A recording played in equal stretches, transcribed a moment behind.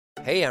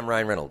Hey, I'm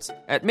Ryan Reynolds.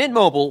 At Mint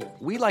Mobile,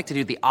 we like to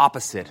do the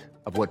opposite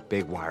of what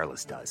Big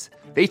Wireless does.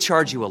 They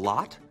charge you a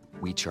lot,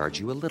 we charge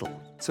you a little.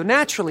 So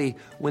naturally,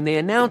 when they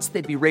announced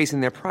they'd be raising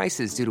their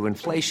prices due to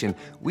inflation,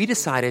 we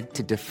decided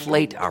to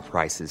deflate our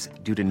prices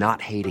due to not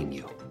hating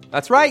you.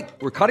 That's right.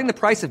 We're cutting the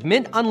price of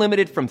Mint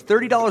Unlimited from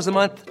 $30 a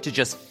month to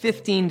just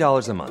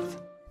 $15 a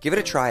month. Give it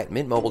a try at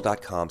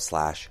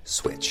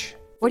mintmobile.com/switch.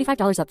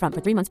 $45 up front for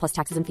 3 months plus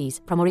taxes and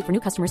fees. Promo rate for new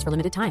customers for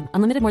limited time.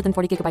 Unlimited more than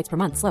 40 gigabytes per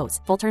month. Slows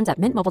full terms at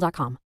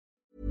mintmobile.com.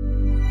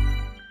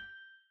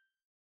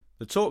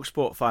 The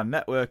TalkSport Fan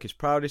Network is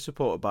proudly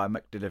supported by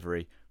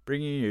McDelivery,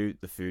 bringing you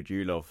the food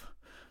you love.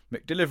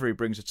 McDelivery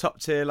brings a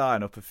top-tier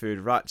lineup of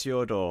food right to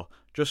your door,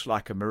 just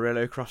like a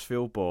Murillo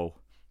Crossfield ball.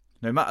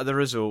 No matter the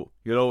result,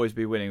 you'll always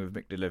be winning with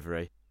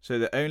McDelivery. So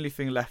the only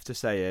thing left to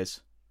say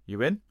is, you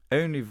win?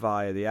 Only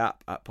via the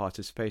app at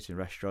participating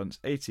restaurants.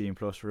 18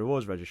 plus,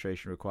 rewards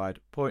registration required.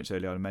 Points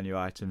only on menu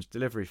items.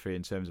 Delivery fee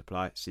and terms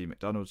apply. See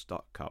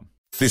mcdonalds.com.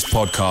 This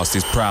podcast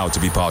is proud to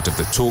be part of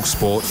the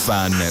TalkSport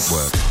Fan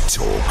Network.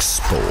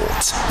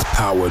 TalkSport.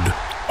 Powered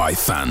by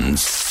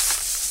fans.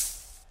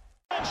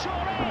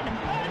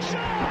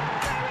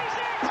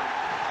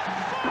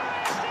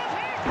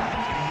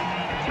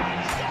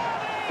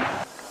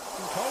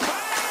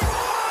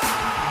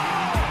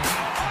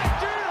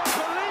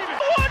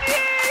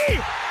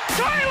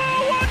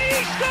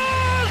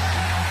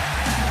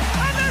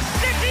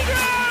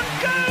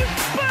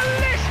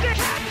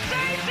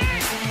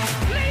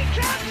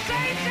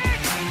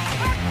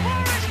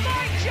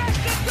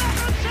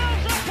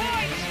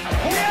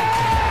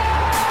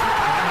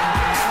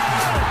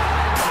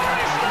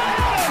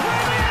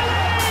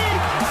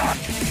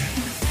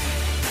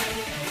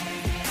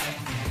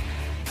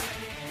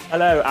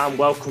 Hello and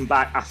welcome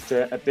back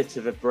after a bit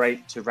of a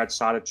break to Red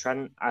Side of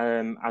Trent,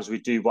 as we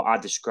do what I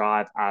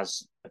describe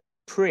as a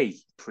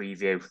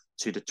preview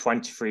to the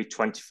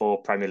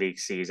 23-24 Premier League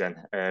season,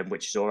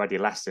 which is already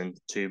less than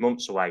 2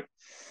 months away.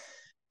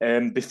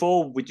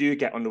 Before we do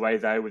get underway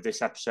though with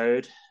this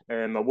episode,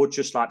 I would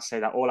just like to say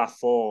that all our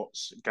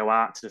thoughts go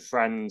out to the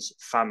friends,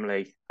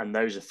 family and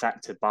those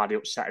affected by the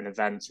upsetting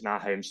events in our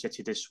home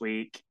city this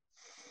week.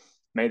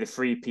 May the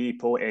 3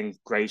 people in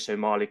Grace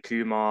O'Malley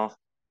Kumar,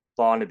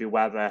 Barnaby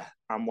Weather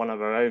and one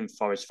of our own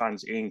Forest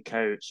fans, Ian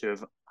Coates, who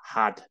have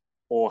had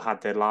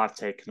their life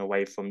taken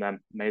away from them.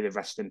 May they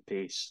rest in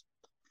peace.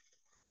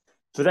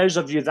 For those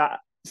of you that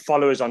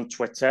follow us on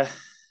Twitter,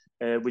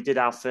 we did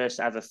our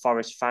first ever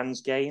Forest fans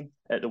game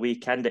at the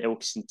weekend at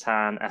Ilkeston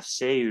Town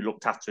FC, who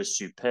looked after us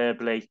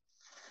superbly.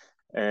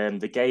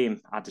 The game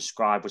I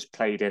described was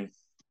played in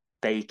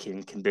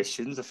baking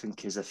conditions, I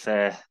think is a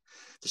fair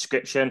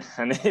description.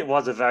 And it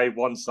was a very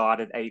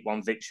one-sided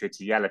 8-1 victory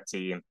to Yellow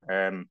team.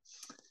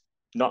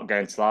 Not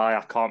going to lie, I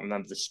can't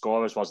remember the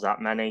scorers, was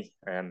that many.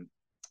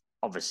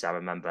 Obviously, I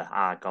remember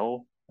our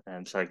goal,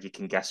 so you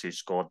can guess who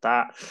scored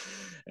that.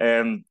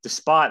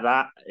 Despite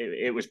that,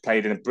 it was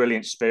played in a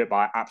brilliant spirit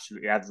by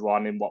absolutely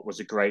everyone in what was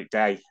a great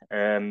day.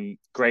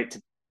 Great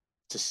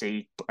to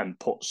see and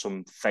put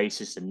some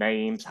faces to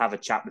names, have a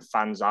chat with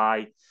fans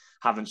I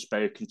haven't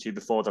spoken to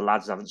before, the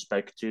lads I haven't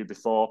spoken to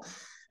before,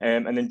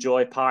 and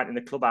enjoy a pint in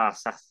the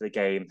clubhouse after the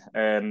game.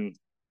 A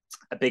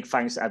big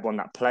thanks to everyone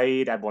that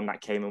played, everyone that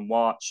came and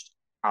watched.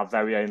 Our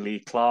very own Lee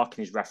Clark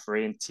and his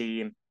refereeing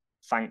team.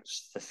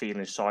 Thanks for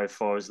feeling sorry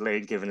for us, Lee,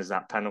 giving us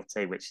that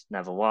penalty, which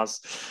never was.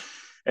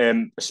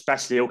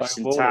 Especially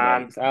Ilkeston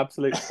Town.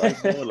 Absolute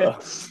baller.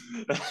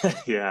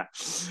 Yeah.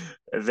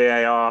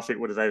 VAR, I think,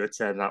 would have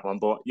overturned that one.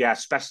 But yeah,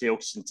 especially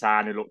Ilkeston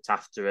Town, who looked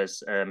after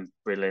us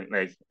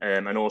brilliantly.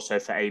 And also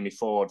for Amy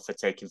Ford for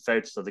taking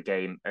photos of the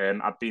game.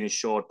 I've been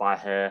assured by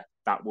her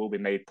that will be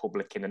made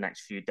public in the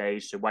next few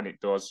days. So when it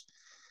does,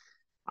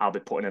 I'll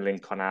be putting a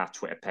link on our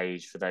Twitter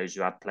page for those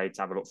who have played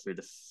to have a look through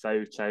the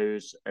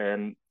photos.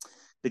 The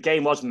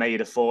game was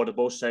made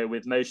affordable, so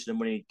with most of the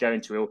money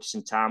going to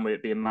Ilkeston Town, with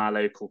it being my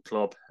local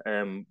club,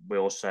 we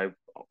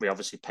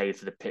obviously paid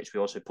for the pitch. We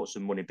also put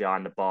some money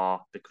behind the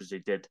bar because they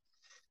did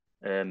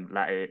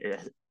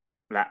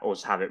let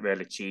us have it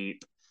really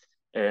cheap.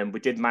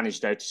 We did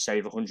manage though to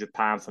save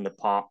 £100 from the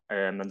pot,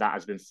 and that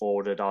has been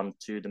forwarded on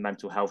to the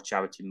mental health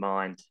charity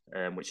Mind,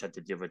 which I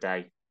did the other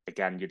day.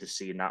 Again, you'd have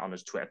seen that on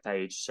his Twitter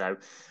page. So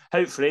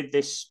hopefully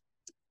this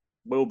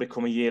will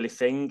become a yearly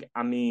thing.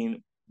 I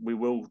mean, we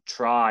will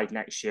try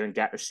next year and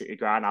get the City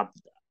Ground.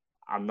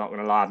 I'm not going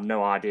to lie, I have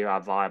no idea how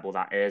viable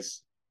that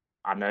is.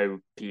 I know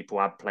people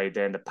have played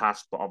there in the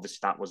past, but obviously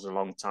that was a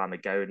long time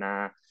ago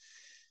now.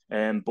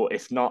 But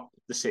if not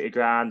the City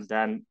Ground,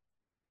 then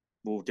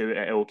we'll do it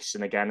at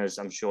Ilkeston again, as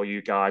I'm sure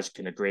you guys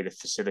can agree the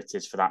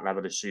facilities for that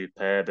level are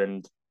superb.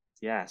 And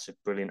yeah, it's a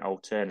brilliant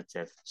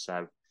alternative.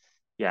 So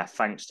yeah,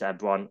 thanks to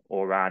everyone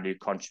all around who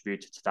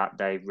contributed to that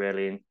day.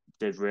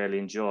 Did really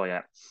enjoy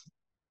it.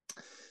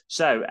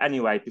 So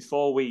anyway,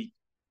 before we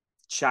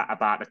chat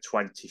about the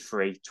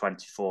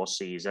 23-24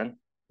 season,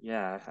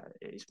 yeah,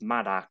 it's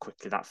mad how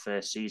quickly that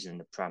first season in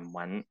the Prem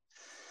went.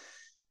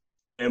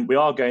 And we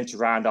are going to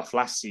round off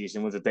last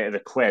season with a bit of a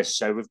quiz.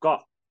 So we've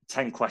got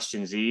 10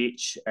 questions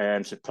each.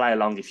 So play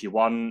along if you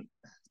want.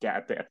 get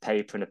a bit of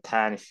paper and a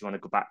pen if you want to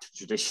go back to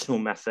traditional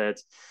method.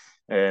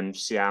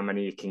 See how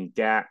many you can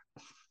get.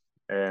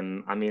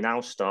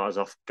 I'll start us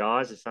off,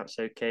 guys, if that's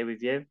okay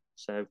with you.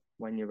 So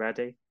when you're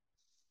ready.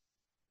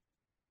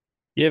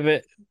 Give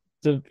it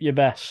your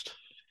best.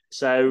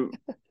 So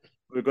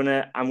I'm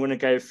gonna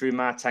go through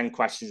my 10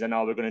 questions, and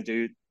we're gonna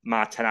do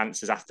my 10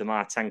 answers after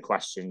my 10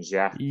 questions.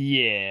 Yeah.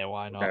 Yeah,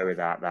 why not? Go with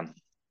that then.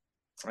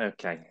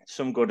 Okay,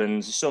 some good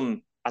ones,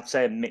 some I'd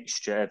say a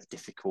mixture of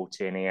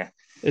difficulty in here.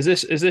 Is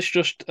this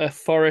just a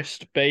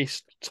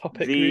Forest-based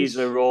topic? These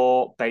are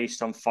all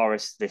based on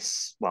Forest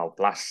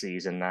last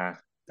season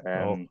there.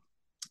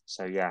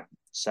 So yeah.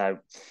 So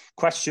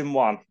question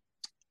 1.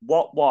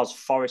 What was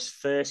Forest's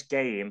first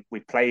game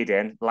we played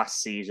in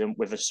last season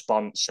with a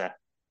sponsor?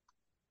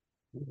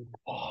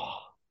 Oh,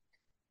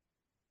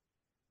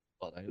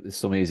 there's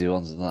some easy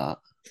ones than that.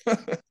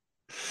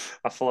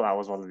 I thought that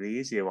was one of the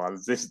easier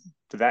ones.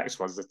 The next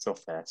one's the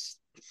toughest.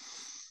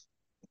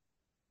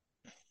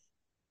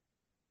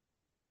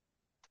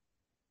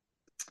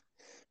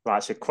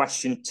 Right, so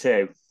question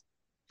 2.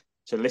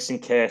 So listen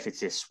carefully to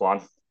this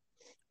one.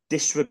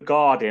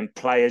 Disregarding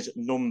players'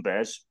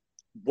 numbers,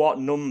 what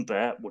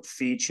number would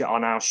feature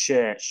on our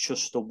shirts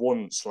just the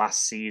once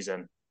last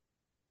season?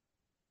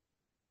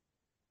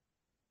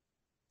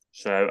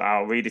 So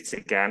I'll read it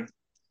again.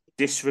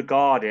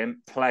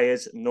 Disregarding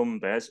players'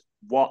 numbers,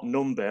 what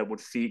number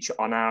would feature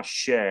on our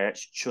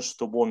shirts just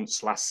the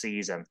once last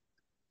season?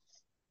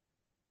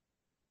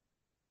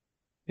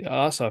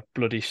 Yeah, that's a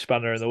bloody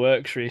spanner in the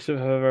works, Reese, if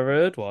I've ever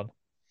heard one.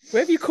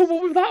 Where have you come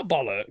up with that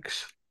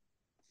bollocks?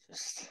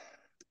 Just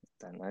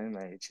don't know,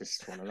 mate.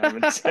 Just one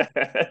of them.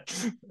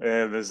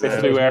 This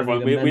is where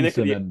everyone we look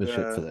at the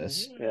membership for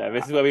this. Yeah,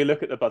 this is where we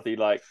look at the buddy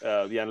the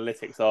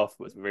analytics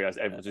afterwards and realise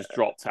everyone just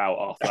dropped out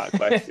after that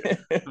question.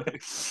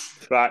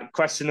 Right,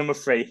 question number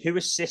 3. Who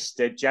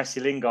assisted Jesse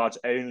Lingard's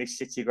only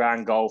City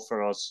ground goal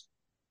for us?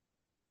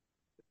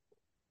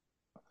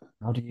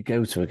 How do you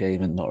go to a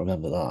game and not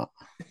remember that?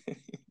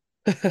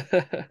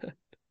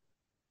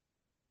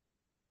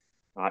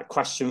 Right,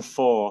 question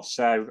 4.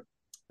 So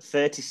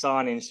 30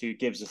 signings who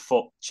gives a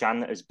foot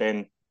chant has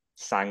been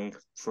sang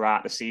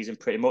throughout the season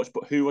pretty much,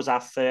 but who was our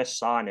first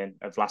signing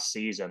of last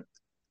season?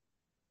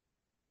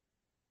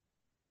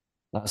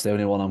 That's the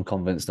only one I'm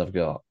convinced I've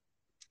got.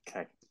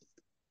 Okay.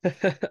 I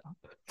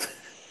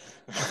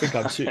think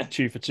I'm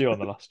 2 for 2 on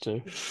the last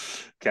 2.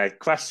 Okay,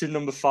 question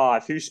number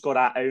 5. Who scored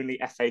our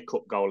only FA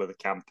Cup goal of the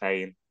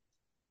campaign?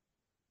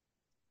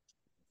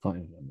 Can't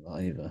even remember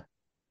that either.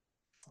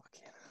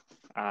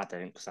 I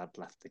don't, because I'd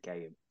left the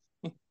game.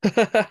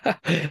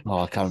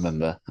 I can't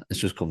remember. It's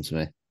just come to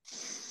me.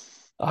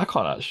 I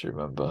can't actually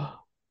remember.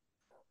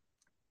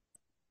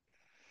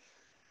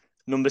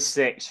 Number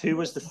 6. Who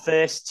was the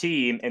first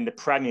team in the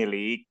Premier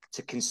League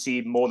to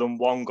concede more than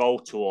one goal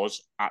to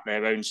us at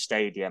their own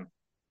stadium?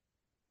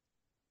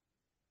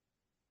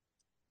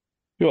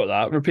 You got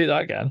that? Repeat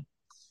that again.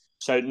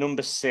 So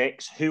number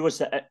 6. Who was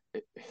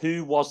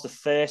the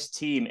first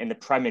team in the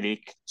Premier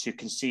League to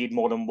concede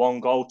more than one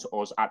goal to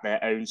us at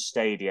their own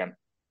stadium?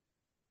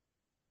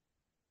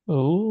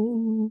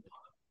 Oh.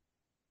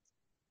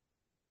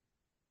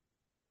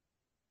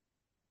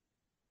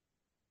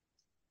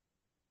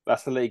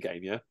 That's the league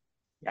game, yeah?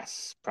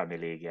 Yes, Premier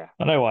League, yeah.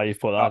 I know why you've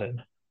put that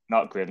in.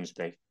 Not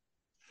Grimsby.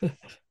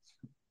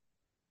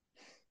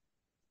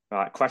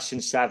 Right,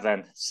 question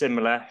 7.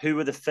 Similar. Who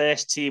were the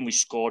first team we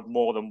scored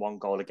more than one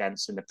goal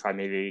against in the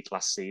Premier League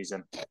last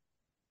season?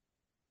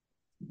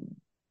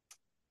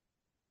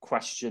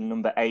 Question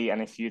number 8.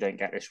 And if you don't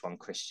get this one,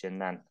 Christian,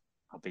 then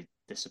I'll be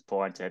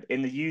disappointed.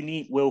 In the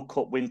unique World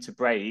Cup winter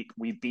break,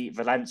 we beat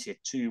Valencia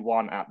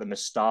 2-1 at the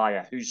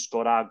Mestalla. Who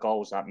scored our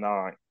goals that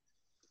night?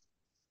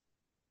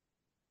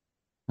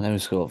 I know who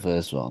scored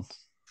first one.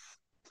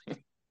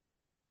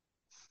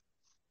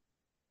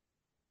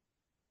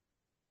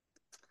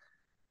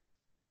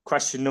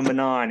 Question number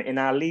 9. In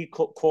our League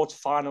Cup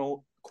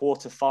quarter-final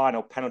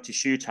penalty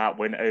shootout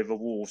win over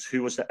Wolves,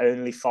 who was the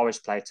only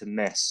Forest player to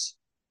miss?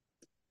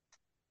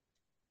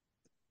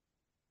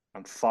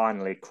 And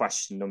finally,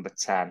 question number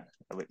 10,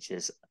 which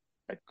is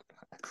a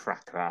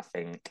cracker, I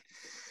think.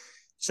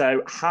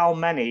 So how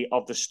many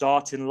of the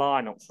starting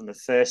lineup from the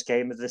first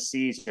game of the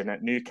season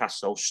at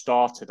Newcastle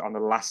started on the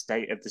last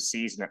day of the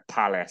season at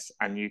Palace?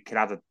 And you can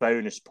have a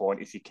bonus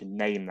point if you can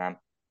name them.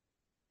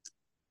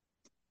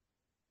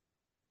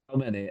 How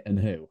many and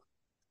who?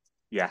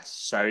 Yes.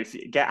 So if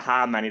you get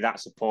how many,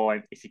 that's a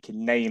point. If you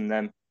can name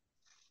them,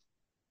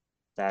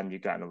 then you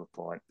get another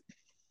point.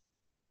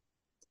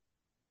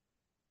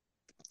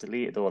 I've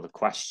deleted all the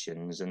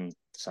questions, and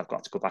so I've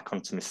got to go back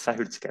onto my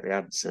phone to get the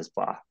answers,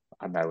 but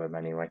I know them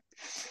anyway.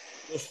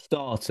 Just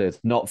started,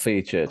 not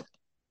featured.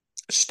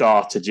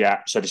 Started,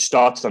 yeah. So they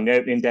started on the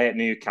opening day at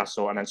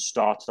Newcastle and then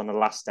started on the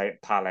last day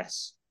at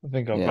Palace. I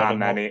think I've got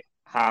them all.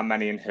 How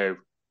many and who?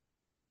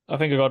 I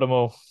think I got them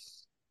all.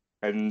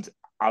 And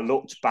I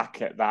looked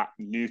back at that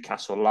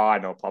Newcastle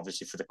lineup,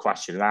 obviously, for the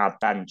question, and our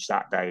bench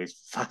that day is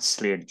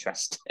vastly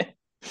interesting.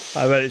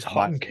 I bet it's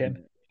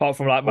honking. Apart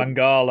from like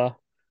Mangala.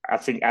 I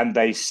think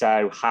Mbe,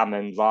 So,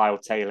 Hammond, Lyle,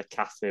 Taylor,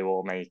 Cafu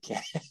all make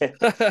it.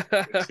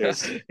 Which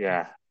is,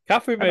 yeah.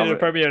 Cafu made a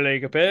Premier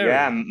League appearance.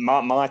 Yeah,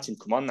 Mark Martin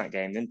come on that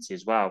game, didn't he,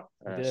 as well?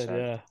 He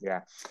did,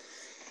 yeah.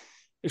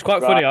 It's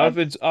quite funny.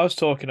 I was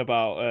talking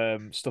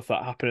about stuff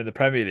that happened in the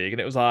Premier League, and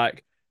it was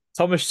like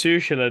Thomas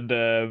Tuchel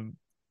and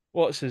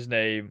what's his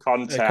name?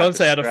 Conte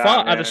had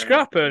a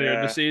scrap earlier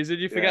in the season.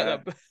 You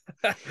forget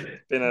that.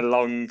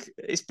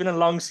 It's been a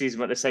long season,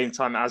 but at the same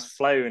time it has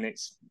flown.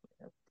 It's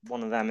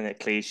one of them in a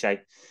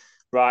cliche.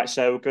 Right,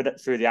 so we're good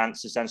through the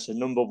answers then. So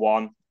number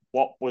 1,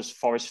 what was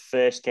Forest's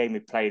first game we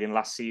played in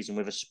last season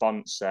with a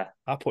sponsor?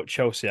 I put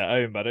Chelsea at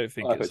home, but I don't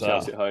think it's put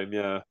Chelsea at home,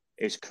 yeah.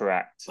 Is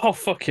correct. Oh,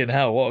 fucking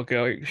hell, what a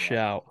great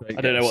shout. I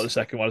don't know what the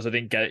second one is. I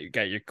didn't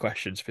get your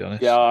question, to be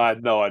honest. Yeah, I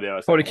had no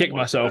idea. Probably kick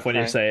myself when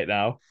you say it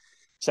now.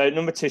 So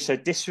number 2, so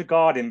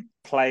disregarding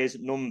players'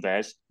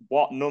 numbers,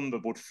 what number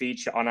would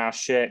feature on our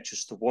shirt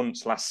just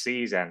once last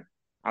season?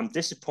 I'm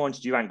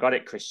disappointed you ain't got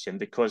it, Christian,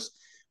 because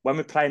when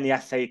we play in the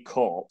FA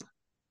Cup,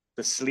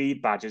 the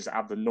sleeve badges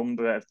have the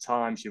number of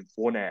times you've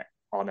won it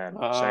on them.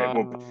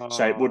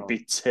 So it would be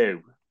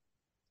 2.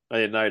 I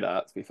didn't know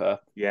that, to be fair.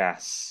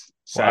 Yes.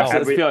 So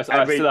to be honest,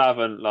 I still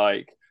haven't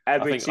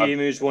Every team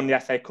who's won the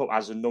FA Cup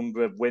has a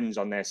number of wins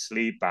on their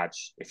sleeve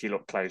badge, if you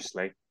look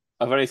closely.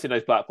 I've only seen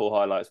those Blackpool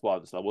highlights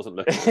once, and I wasn't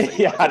looking at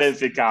yeah, I don't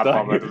think I've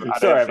bothered.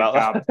 Sorry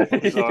about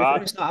that. It's all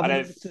right.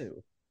 Number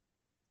 2?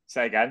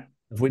 Say again.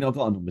 Have we not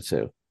got a number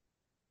 2?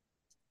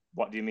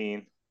 What do you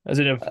mean? As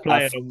in a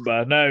player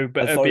number? No,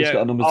 but got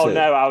a number 2. Oh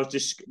no, I was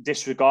just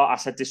I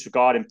said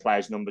disregarding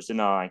players' numbers,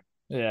 didn't I?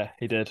 Yeah,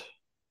 he did.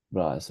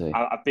 Right, I see.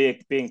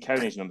 Being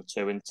Coney's number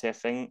 2, isn't he? I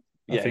think.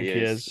 I think he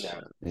is.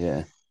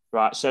 Yeah.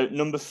 Right, so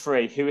number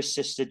 3, who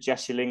assisted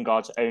Jesse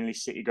Lingard's only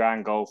City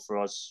ground goal for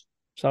us?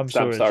 Sam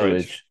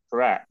Surridge.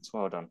 Correct.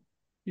 Well done.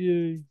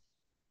 Yay.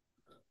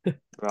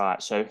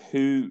 Right, so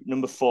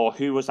number 4,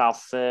 who was our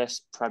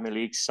first Premier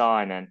League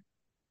signing?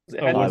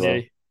 A one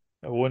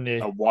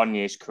year. A 1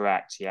 year is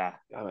correct, yeah.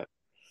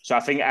 So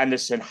I think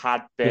Henderson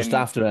had been... Just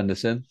after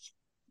Henderson?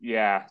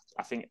 Yeah,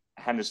 I think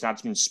Henderson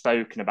had been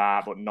spoken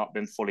about but not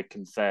been fully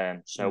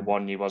confirmed. So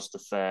 1 year was the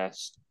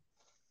first.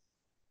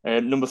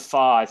 Number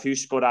 5, who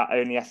scored our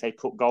only FA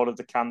Cup goal of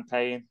the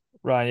campaign?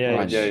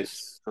 Ryan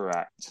Yates.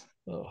 Correct.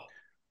 Oh.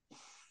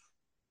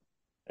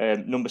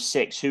 Number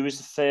 6, who was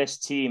the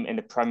first team in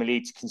the Premier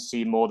League to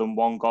concede more than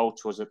 1 goal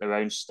to us at their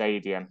own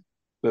stadium?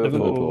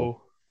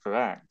 Liverpool.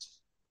 Correct.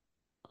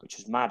 Which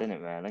is mad, isn't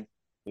it, really?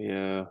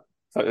 Yeah.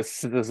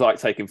 It's like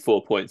taking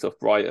 4 points off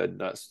Brighton.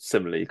 That's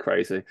similarly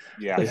crazy.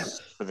 Yes,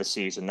 for the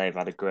season they've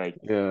had a great.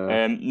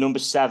 Yeah. Number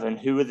 7,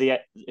 who were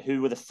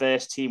the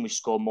first team we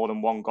scored more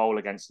than 1 goal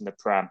against in the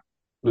Prem?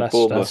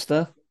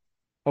 Leicester.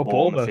 Oh,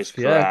 Bournemouth.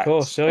 Yeah, of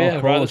course. Oh, yeah,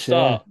 right at the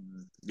start.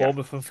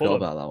 Bournemouth and Fulham.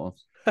 Forgot about that one.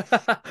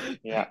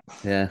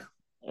 Yeah.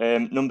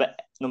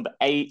 Number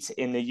 8,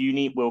 in the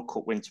unique World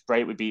Cup winter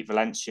break, we beat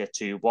Valencia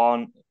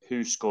 2-1.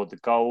 Who scored the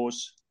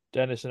goals?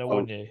 Dennis and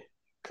Awoniyi.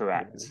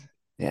 Correct.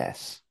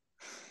 Yes.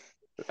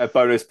 A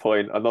bonus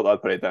point. I'm not that I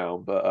put it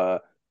down,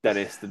 but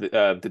Dennis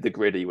did the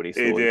gritty when he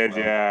scored. He did,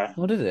 yeah.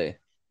 Oh, did he?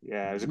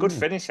 Yeah, it was a good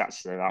finish,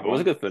 actually. It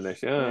was a good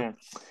finish, yeah.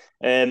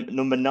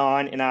 Number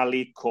 9, in our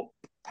League Cup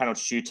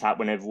penalty shootout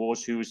whenever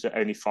was, who was the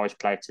only Forest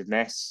player to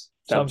miss?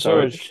 Sam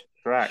Surridge.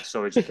 Correct,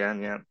 Surridge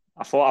again, yeah.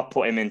 I thought I'd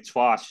put him in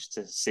twice just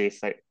to see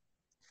if it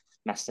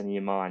messed any of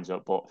your minds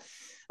up.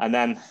 And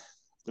then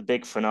the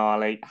big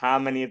finale, how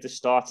many of the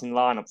starting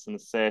lineup from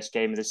the first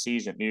game of the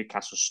season at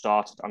Newcastle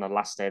started on the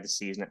last day of the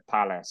season at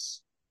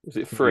Palace? Was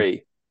it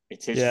 3?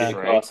 It is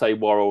 3. I'll say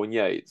Worrell and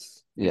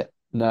Yates. Yeah.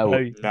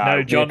 No,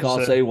 Johnson.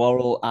 Can't say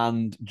Worrell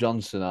and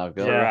Johnson. I've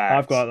got. Yeah,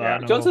 I've got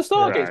that. Yeah. Johnson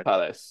started against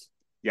Palace.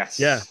 Yes.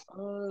 Yeah.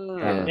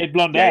 Yeah. He had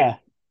blonde hair.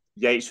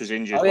 Yates was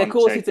injured. Oh, yeah, of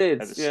course he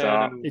did. At the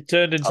start. He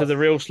turned into the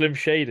real Slim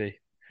Shady.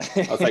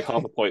 I'll take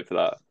half a point for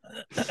that.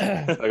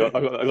 I got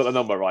the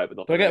number right, but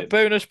not. Do I get a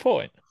bonus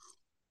point?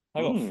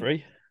 I got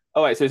 3.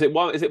 Oh wait, so is it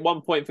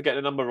 1 point for getting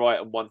the number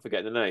right and 1 for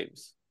getting the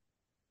names?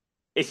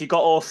 If you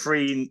got all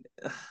 3,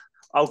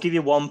 I'll give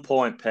you 1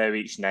 point per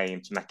each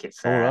name to make it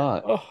fair.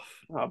 All right.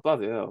 Oh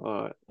bloody hell!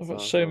 All right. I've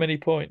got so many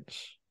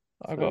points.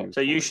 So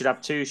you should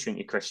have 2, shouldn't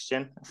you,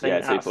 Christian? I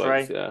think 2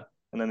 points. 3. Yeah.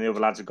 And then the other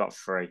lads have got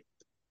 3.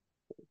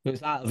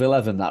 It's out of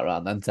 11 that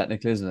round, then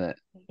technically, isn't it?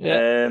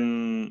 Yeah.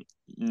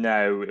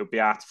 No, it'll be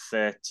out of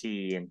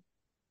 13.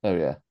 Oh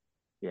yeah.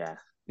 Yeah.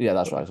 Yeah,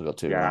 that's right. I've got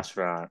 2. Yeah, right. that's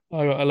right.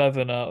 I got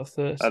 11 out of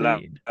 13.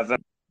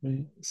 11.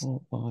 3,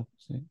 4, 5,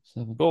 6,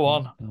 7. Go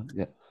on. 9,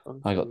 yeah,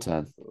 I got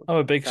 10. I'm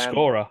a big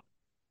scorer.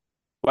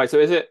 Right. So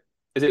is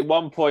it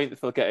 1 point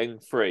for getting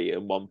 3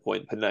 and 1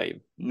 point per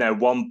name? No,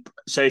 1.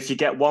 So if you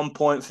get 1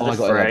 point for the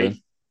 3,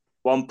 11.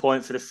 1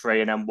 point for the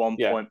 3, and then 1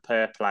 point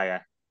per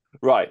player.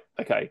 Right.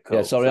 Okay. Cool.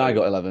 Yeah. Sorry, I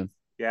got 11.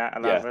 Yeah,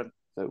 11.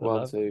 So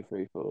 1, 2,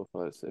 3, 4,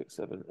 5, 6,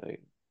 7, 8,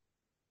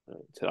 9,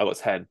 10. I got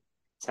 10.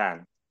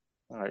 10.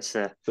 All right,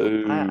 so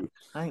Boo. I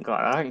ain't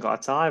got a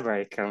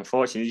tiebreaker.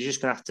 Unfortunately, you're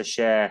just gonna have to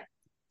share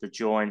the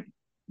joint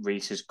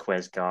Reese's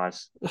quiz,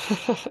 guys.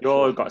 You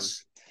all got.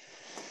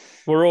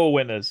 We're all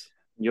winners.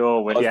 I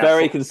was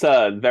very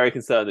concerned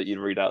that you'd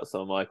read out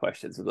some of my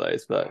questions of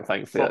those, but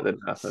thankfully that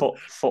didn't happen.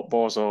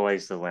 Football's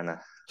always the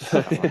winner.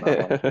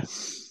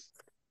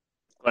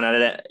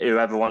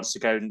 Whoever wants to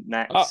go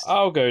next.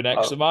 I'll go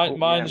next.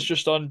 Mine's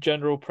just on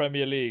general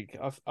Premier League.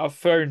 I've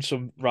thrown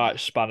some right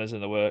spanners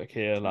in the work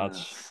here,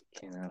 lads.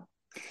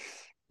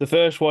 The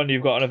first one,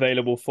 you've got an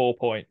available 4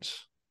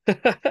 points.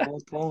 4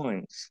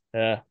 points.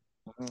 Yeah.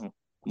 Oh.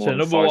 So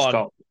number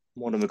one,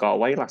 more than we got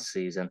away last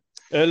season.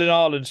 Erling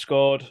Haaland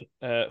scored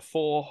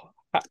 4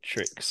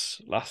 hat-tricks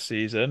last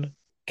season.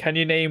 Can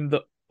you name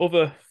the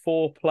other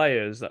 4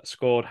 players that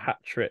scored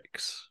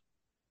hat-tricks?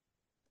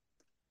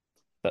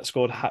 That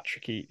scored a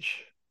hat-trick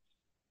each.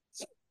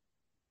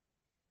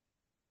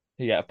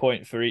 You get a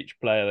point for each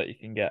player that you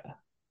can get.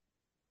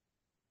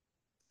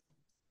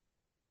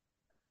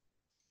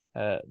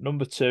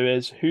 Number 2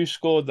 is, who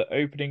scored the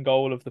opening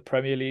goal of the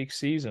Premier League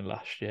season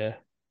last year?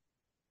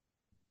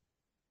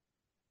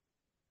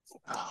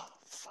 Oh,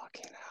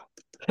 fucking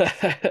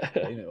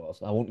hell.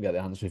 I wouldn't get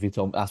the answer if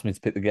you asked me to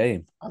pick the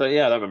game. I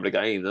don't remember the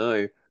game,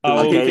 though.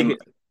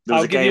 There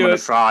was a game on a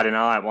Friday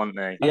night, wasn't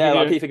there?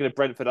 I keep thinking of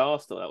Brentford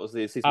Arsenal. That was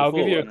the season I'll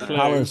before. give you a clue.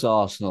 Palace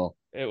Arsenal.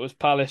 It was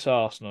Palace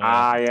Arsenal.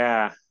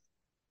 Yeah.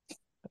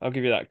 I'll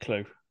give you that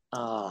clue.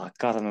 Oh,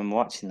 God, I remember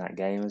watching that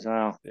game as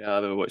well. Yeah, I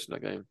remember watching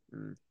that game.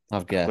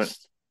 I've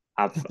guessed.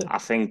 I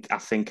think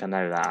I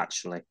know that,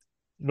 actually.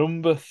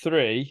 Number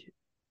 3,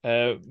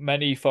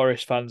 many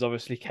Forest fans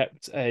obviously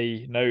kept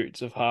a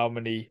note of how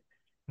many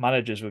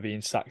managers were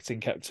being sacked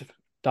and kept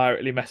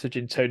directly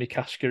messaging Tony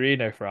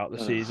Cascarino throughout the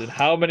season.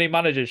 How many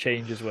manager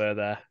changes were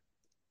there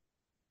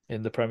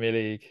in the Premier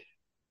League?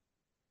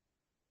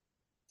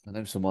 I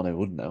know someone who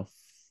would know.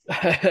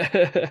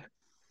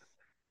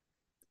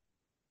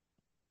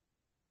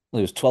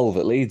 There was 12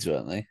 at Leeds,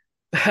 weren't they?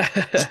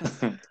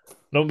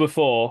 Number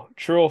 4,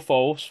 true or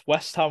false,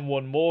 West Ham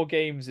won more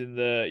games in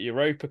the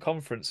Europa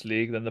Conference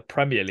League than the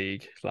Premier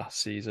League last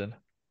season.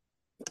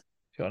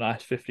 Got a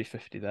nice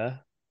 50-50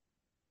 there.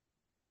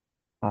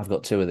 I've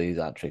got 2 of these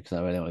hat-tricks, and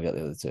I really want to get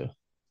the other 2.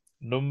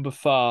 Number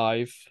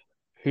 5,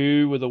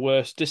 who were the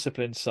worst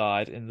disciplined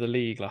side in the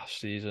league last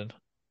season?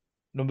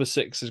 Number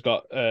 6 has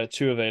got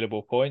 2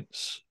 available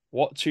points.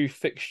 What 2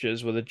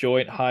 fixtures were the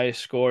joint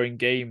highest scoring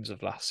games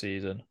of last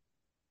season?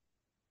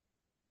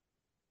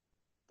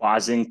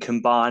 As in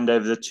combined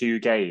over the 2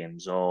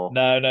 games, or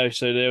No.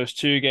 So there was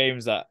 2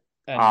 games that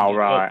ended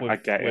up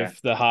with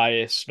the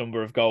highest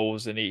number of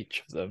goals in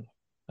each of them,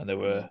 and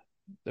there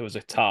was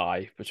a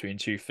tie between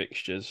 2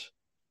 fixtures.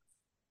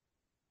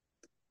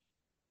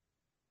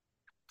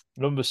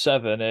 Number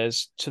 7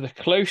 is, to the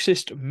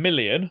closest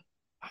million,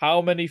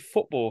 how many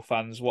football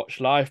fans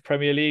watched live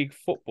Premier League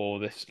football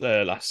this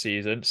last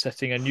season,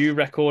 setting a new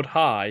record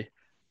high?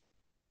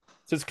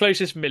 So the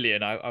closest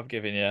million I've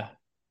given you.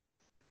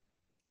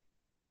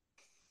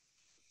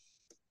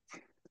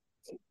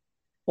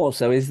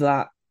 Also, is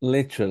that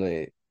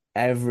literally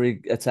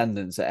every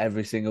attendance at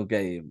every single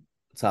game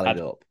tallied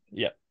up?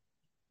 Yep.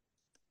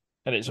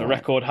 And it's a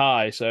record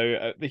high.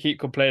 So they keep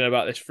complaining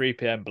about this 3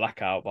 p.m.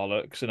 blackout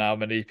bollocks and how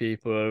many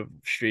people are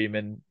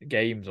streaming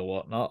games or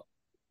whatnot.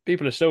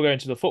 People are still going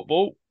to the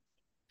football.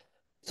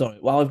 Sorry,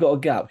 while I've got a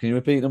gap, can you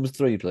repeat number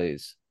 3,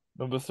 please?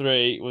 Number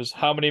 3 was,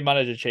 how many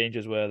manager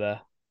changes were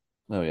there?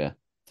 Oh, yeah.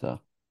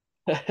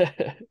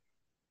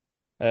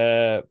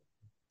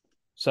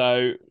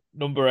 So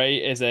number 8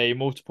 is a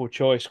multiple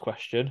choice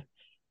question.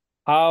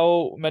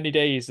 How many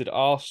days did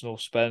Arsenal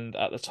spend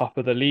at the top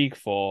of the league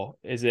for?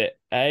 Is it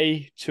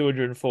A,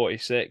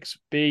 246,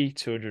 B,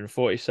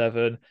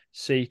 247,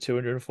 C,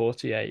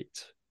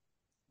 248?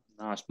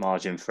 Nice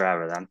margin for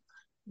error then.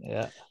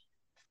 Yeah.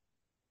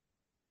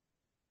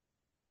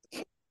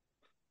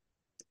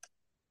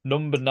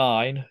 Number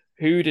 9,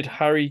 who did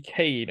Harry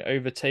Kane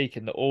overtake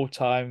in the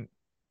all-time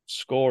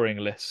scoring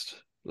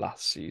list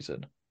last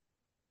season?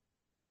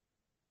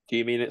 Do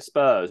you mean at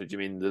Spurs, or do you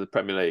mean the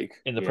Premier League?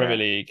 In the Premier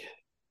League.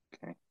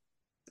 Okay.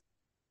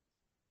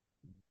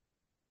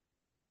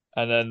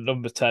 And then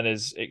number 10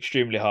 is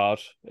extremely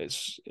hard.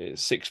 It's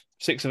six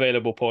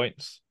available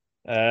points.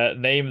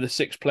 Name the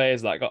 6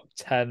 players that got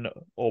 10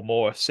 or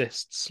more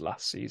assists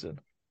last season.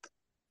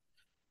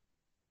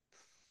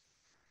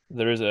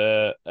 There is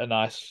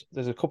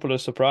there's a couple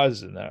of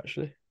surprises in there,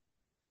 actually.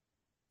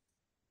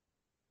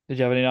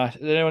 Did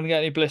anyone get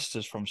any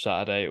blisters from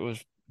Saturday?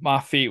 My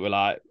feet were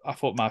I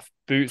thought my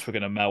boots were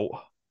going to melt.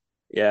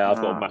 Yeah, I've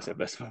got a massive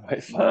blister on my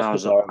foot.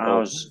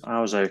 I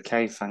was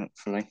okay,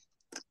 thankfully.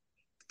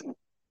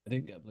 I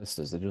didn't get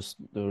blisters. They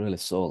were really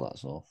sore,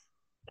 that's all.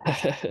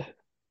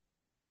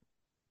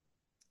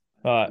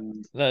 All right,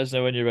 let us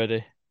know when you're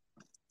ready.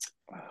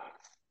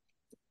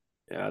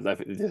 Yeah, I don't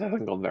think this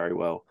hasn't gone very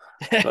well.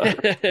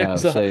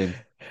 Same.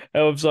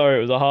 I'm sorry,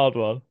 it was a hard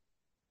one.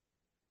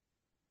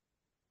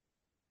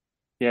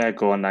 Yeah,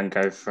 go on then,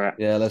 go for it.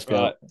 Yeah, let's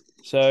go. Right.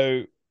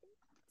 So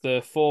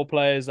the 4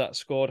 players that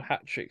scored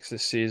hat-tricks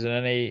this season,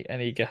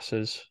 any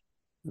guesses?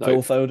 No.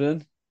 Phil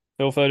Foden?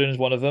 Phil Foden is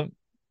one of them.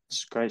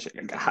 It's great.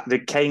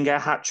 Did Kane get a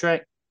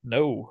hat-trick?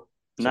 No,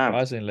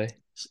 surprisingly.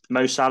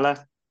 Mo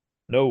Salah?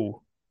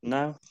 No.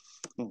 No?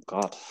 Oh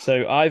God.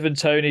 So Ivan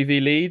Toney v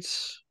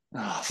Leeds,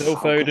 Oh, Phil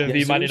fuck. Foden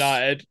v Man Jesus.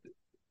 United.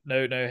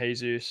 No,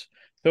 Jesus.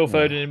 Phil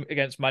Foden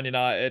against Man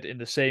United in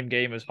the same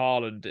game as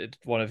Haaland did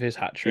one of his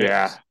hat tricks.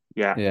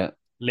 Yeah. Yeah.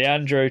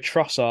 Leandro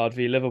Trossard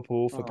v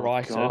Liverpool for Oh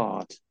Brighton,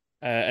 God.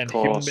 and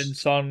Course. Heung-min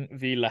Son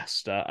v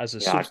Leicester as a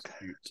Yeah.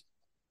 substitute.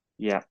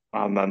 Yeah,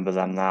 I remember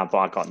them now, but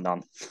I got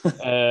none.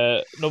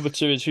 Number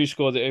 2 is who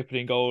scored the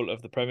opening goal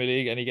of the Premier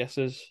League? Any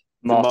guesses?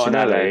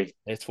 Martinelli.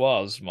 It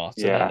was Yeah.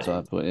 Martinelli. So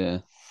I put, yeah.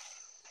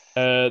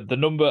 The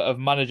number of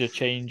manager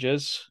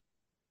changes,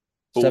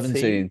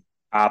 17.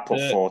 I put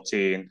Uh,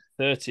 14.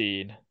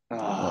 13.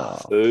 Oh,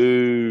 Oh.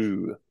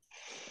 Ooh.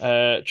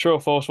 True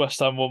or false, West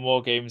Ham won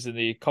more games in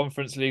the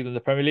Conference League than the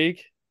Premier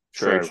League?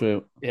 true.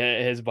 True. Yeah,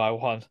 it is by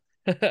 1.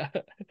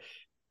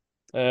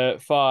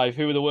 5.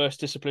 Who were the worst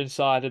disciplined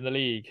side in the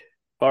league?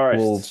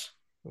 Forest.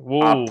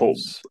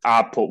 Wolves.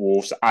 I put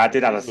Wolves. I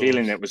did have a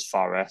feeling Wolves. it was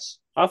Forest.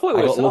 I thought it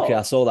I was got lucky. I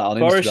off. saw that on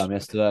Forest- Instagram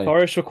yesterday.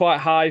 Forest were quite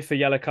high for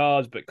yellow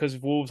cards, but because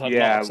Wolves had a lot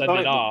Yeah, of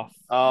sending off.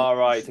 Oh,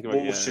 right.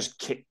 Wolves just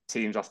kick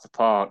teams off the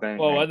park, don't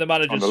Well, they? when the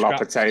manager On the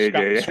scrapped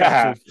Lopetegui,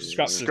 scraps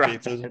with Scrap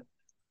people. it.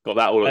 Got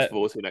that all Uh, to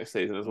forward to next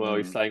season as well.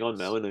 He's staying on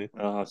now, isn't he? Oh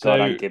God, So-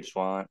 and Gibbs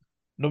White.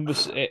 Number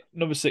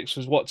 6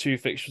 was what two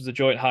fixtures the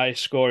joint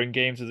highest scoring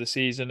games of the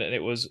season, and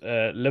it was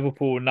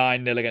Liverpool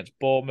 9-0 against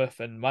Bournemouth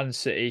and Man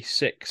City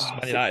 6,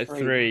 Man United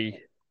 3.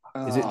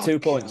 Is it 2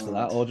 points for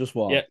that or just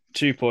one? Yeah,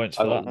 2 points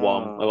I for got that.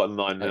 one. I got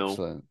 9-0.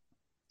 Excellent.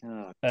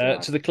 Oh,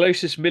 God. To the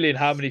closest million,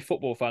 how many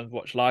football fans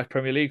watch live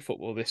Premier League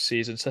football this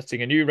season,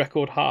 setting a new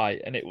record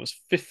high, and it was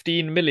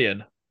 15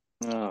 million.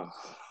 Oh,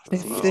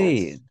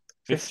 15.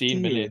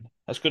 15 million.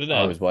 That's good I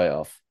enough. was way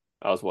off.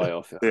 I was way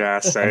off. Yeah,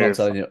 I'm same. not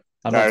telling you.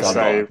 I'm No, not telling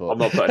same. you what I I'm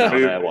not putting out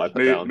Move- there what I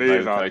put down.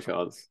 move No on.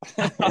 chance.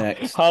 put.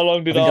 Next. How long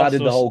I did think I did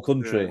Arsenal? the whole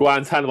country.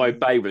 Guantanamo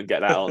Bay wouldn't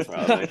get that answer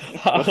out of me.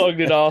 How long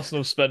did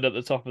Arsenal spend at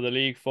the top of the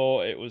league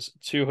for? It was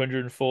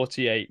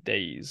 248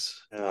 days.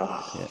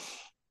 Oh.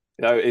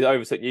 Yeah. It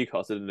overtook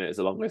Newcastle, didn't it? It's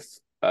the longest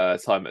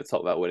time at the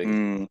top of that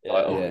winning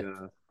title. Yeah.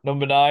 Yeah.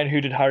 Number 9,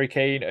 who did Harry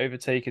Kane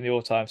overtake in the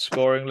all-time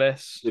scoring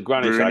list? The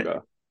Granny Rooney.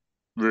 Shagger.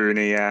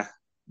 Rooney, yeah.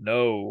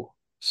 No,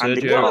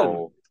 Andy Sergio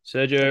Cole.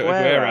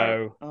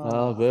 Aguero.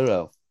 Oh,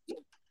 Aguero.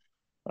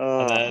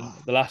 And then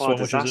the last one,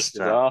 which was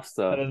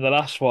Disaster. and then the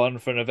last one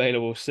for an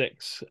available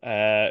 6.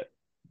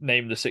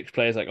 Name the 6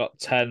 players that got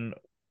 10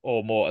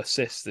 or more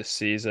assists this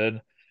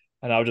season,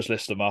 and I'll just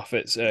list them off.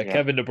 It's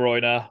Kevin De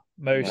Bruyne,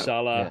 Mo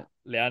Salah,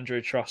 Leandro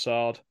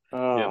Trossard,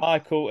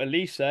 Michael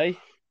Elise,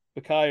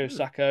 Bukayo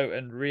Saka,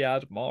 and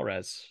Riyad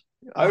Mahrez.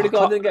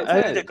 Odegaard didn't get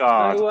 10.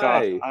 Odegaard. No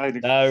way.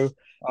 No.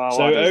 Oh,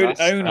 So what a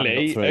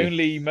disaster.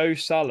 only Mo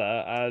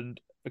Salah and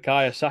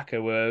Bukayo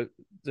Saka were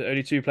the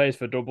only 2 players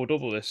for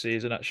double this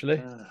season,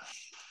 actually,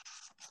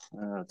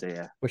 Oh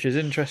dear. which is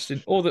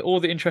interesting. All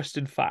the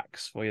interesting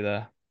facts for you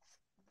there.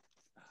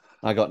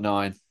 I got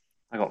 9.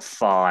 I got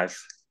 5.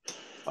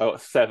 I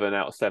got 7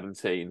 out of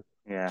 17.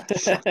 Yeah,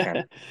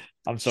 shocking.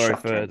 I'm sorry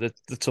for Shocking.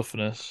 the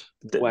toughness.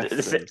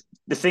 The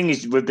thing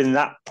is, we've been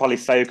that probably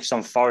focused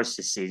on Forest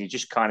this season. You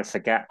just kind of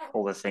forget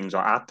all the things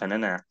that happen,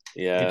 innit?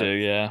 Yeah. You do,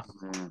 yeah.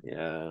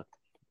 Yeah.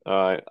 All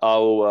right.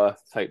 I'll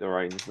take the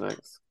reins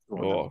next. Oh,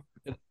 All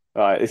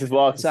right. This is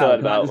what I'm Sam,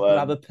 concerned can I about. just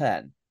grab a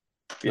pen?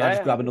 Can I Yeah.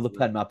 just grab another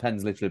pen? My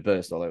pen's literally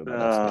burst all over my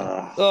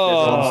desk.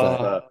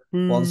 Oh.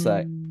 One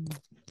sec.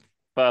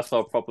 First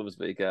problems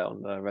we get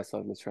on the red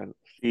side of the Trent.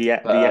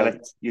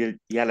 The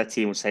yellow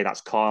team would say that's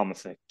karma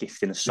for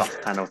gifting a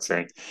soft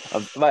penalty.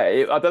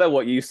 Mate, I don't know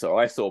what you saw.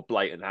 I saw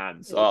blatant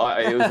hands. It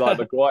was like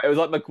Maguire. It was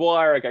like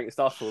Maguire against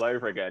us all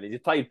over again. He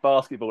just played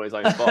basketball in his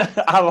own box.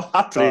 I'll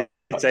happily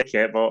take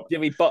it, but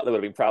Jimmy Butler would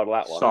have been proud of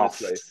that one.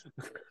 soft. Honestly.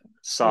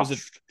 Soft. It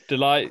was a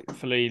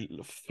delightfully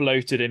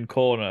floated in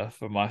corner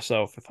for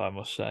myself, if I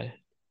must say.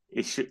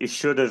 He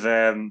should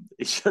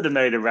have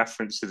made a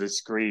reference to the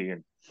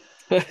screen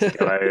to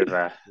go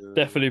over.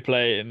 Definitely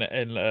play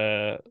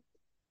in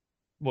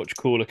much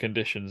cooler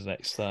conditions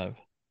next time.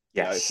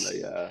 Yes.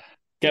 Hopefully, yeah.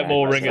 Get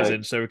more hopefully. ringers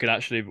in so we can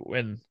actually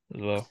win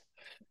as well.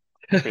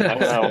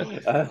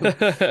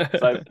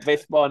 So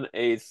this one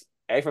is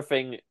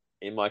everything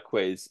in my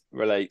quiz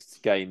relates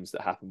to games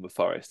that happened with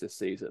Forest this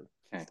season.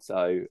 Okay.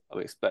 So I'm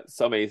expect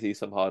some easy,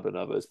 some harder than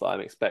others, but I'm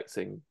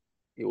expecting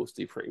yours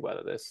to do pretty well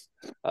at this.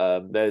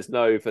 There's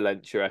no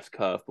Valencia-esque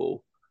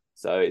curveball,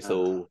 so it's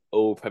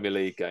all Premier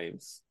League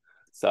games.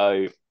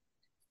 So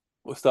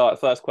we'll start.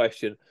 First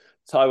question: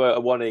 Taiwo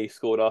Awoniyi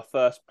scored our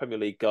first Premier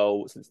League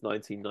goal since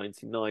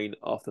 1999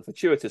 after a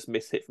fortuitous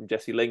miss-hit from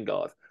Jesse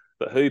Lingard.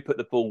 But who put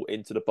the ball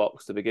into the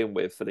box to begin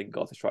with for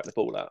Lingard to strike the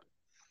ball out?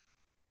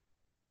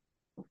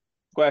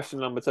 Question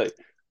number 2.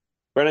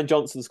 Brennan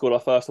Johnson scored our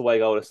first away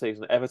goal of the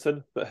season at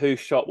Everton, but whose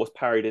shot was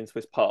parried into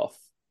his path?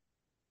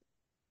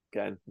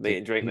 Again, meet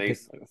and drink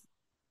these.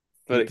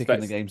 Picking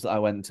the games that I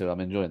went to, I'm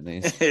enjoying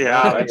these.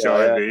 Yeah, I'm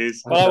enjoying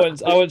these. Well,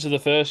 I went to the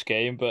first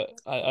game, but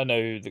I know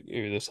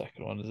who the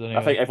second one is anyway.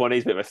 I think everyone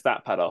needs a bit of a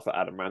stat pad after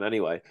Adam ran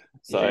anyway.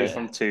 So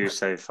From 2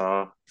 so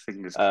far.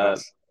 Fingers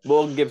crossed.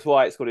 Morgan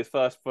Gibbs-White scored his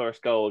first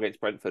goal against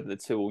Brentford in a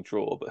 2-2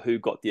 draw, but who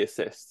got the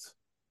assist?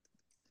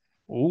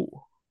 Ooh.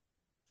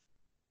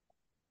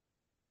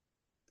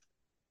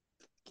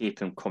 Keep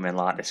him coming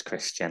like this,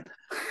 Christian.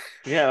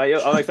 Yeah,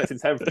 I'm expecting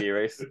 10 from you,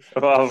 Reese.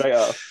 Well, Straight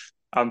up.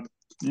 I'm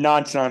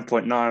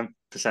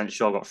 99.9%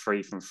 sure I got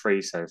 3 from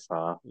 3 so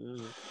far.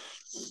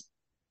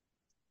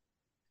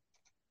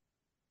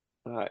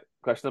 All right,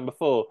 question number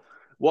 4.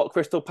 What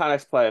Crystal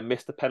Palace player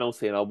missed a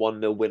penalty in our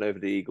 1-0 win over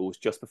the Eagles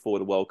just before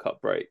the World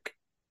Cup break?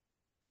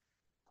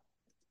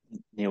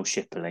 Neil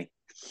Shipley.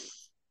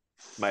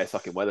 May have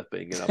fucking weather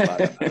being in how bad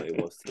that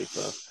penalty was, to be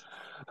fair.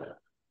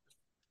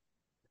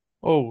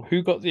 Oh,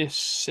 who got the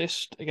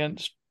assist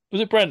against?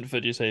 Was it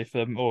Brentford? You say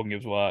for Morgan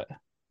Gibbs White?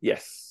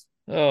 Yes.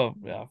 Oh,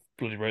 yeah, I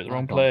bloody wrote the I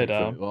wrong can't player think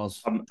who down. it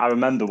was. I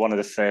remember one of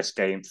the first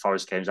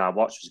Forest games I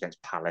watched was against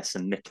Palace,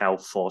 and Mikel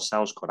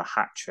Forsell scored a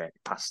hat trick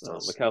past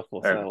us. Mikel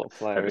Forsell, what a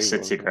player over he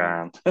City was.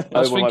 ground. I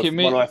was thinking,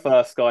 one of my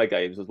first Sky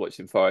games was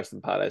watching Forest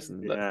and Palace,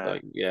 and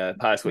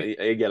Palace with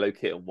a yellow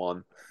kit and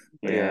won.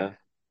 Yeah.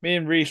 Me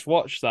and Reese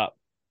watched that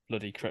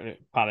bloody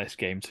Palace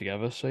game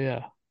together. So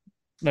yeah,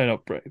 no,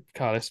 not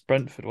Palace,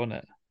 Brentford, wasn't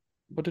it?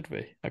 What did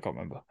we? I can't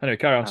remember. Anyway,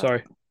 carry on.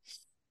 Sorry.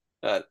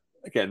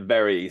 Again,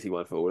 very easy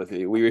one for all of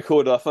you. We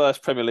recorded our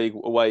first Premier League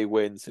away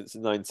win since the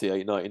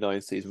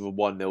 98-99 season with a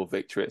 1-0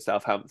 victory at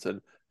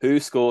Southampton.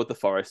 Who scored the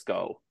Forest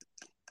goal?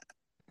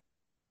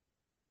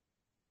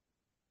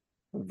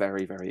 A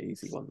very, very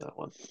easy one, that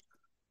one.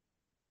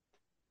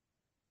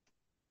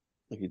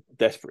 If you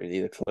desperately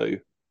need a clue,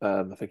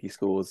 I think he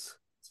scores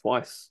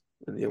twice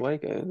in the away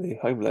game, in the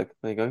home leg.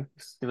 There you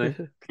go.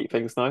 Keep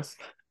things nice.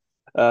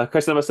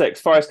 Question number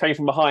 6. Forest came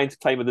from behind to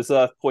claim a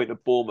deserved point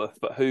at Bournemouth,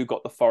 but who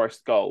got the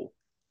Forest goal?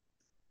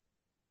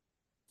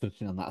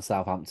 Touching on that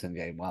Southampton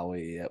game while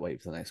we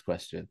wait for the next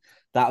question.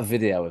 That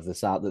video of the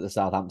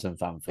Southampton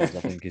fan films, I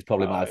think, is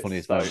probably my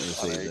funniest moment of the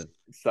season.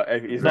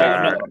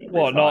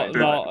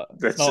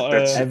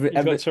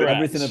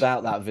 Everything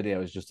about that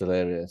video is just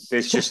hilarious.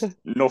 There's just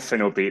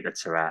nothing will beat the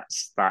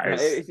Tourette's.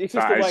 It's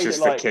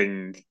just the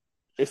king.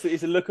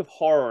 It's a look of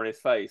horror on his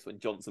face when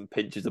Johnson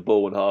pinches the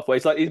ball in halfway.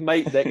 It's like his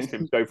mate next to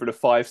him going through the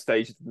 5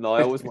 stages of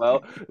denial as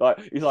well. Like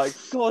he's like,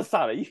 "Go on,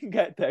 Sally, you can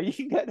get there. You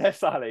can get there,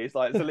 Sally." It's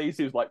like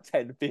Salisi was like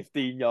 10,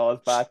 15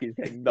 yards back. He's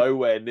getting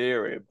nowhere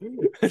near him.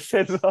 It's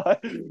so good.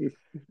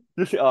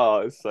 That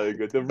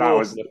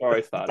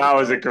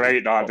was a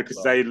great night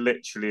because they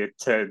literally had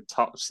turned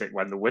toxic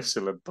when the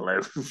whistle had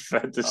blew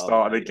at the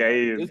start of the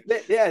game.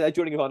 They're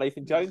joining with our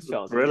Nathan Jones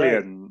chance.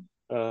 Brilliant.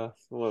 What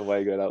a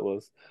way ago that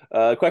was.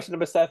 Question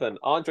number 7.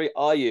 Andre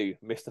Ayew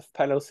missed a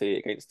penalty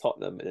against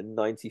Tottenham in the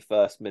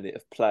 91st minute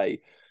of play,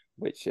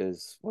 which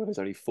is one of his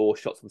only 4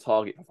 shots on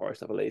target for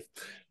Forest, I believe,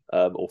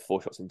 or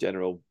 4 shots in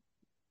general.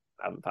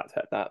 I haven't fact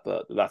checked that,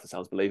 but the latter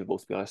sounds believable,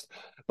 to be honest.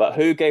 But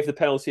who gave the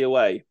penalty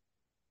away?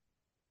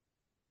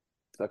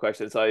 That's the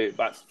question. So I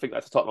think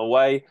that's Tottenham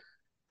away.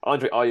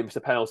 Andre Ayew missed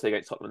a penalty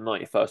against Tottenham in the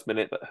 91st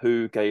minute, but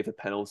who gave the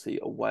penalty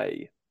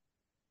away?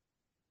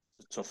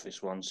 The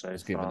toughest one so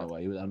It's far. given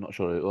away. I'm not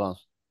sure who it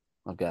was.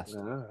 I've guessed.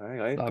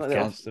 I've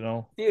guessed and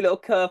all. A few little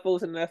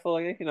curveballs in there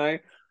for you,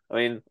 I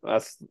mean,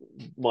 that's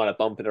minor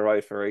bump in the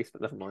road for Reese,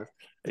 but never mind.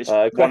 It's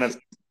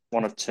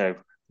one of 2.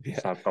 Yeah.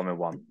 So I've gone with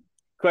 1.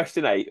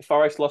 Question 8.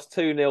 Forest lost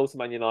 2-0 to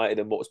Man United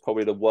in what was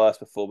probably the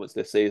worst performance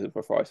this season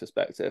from Forest's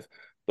perspective.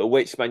 But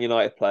which Man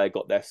United player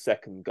got their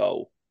second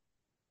goal?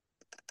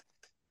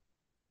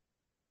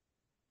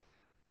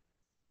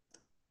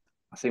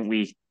 I think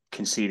we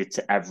conceded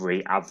to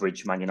every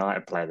average Man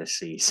United player this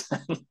season,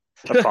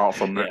 apart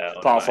from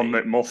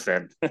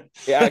McMuffin.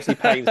 It actually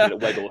pains me that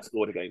Weghorst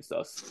scored against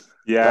us.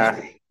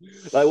 Yeah,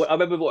 I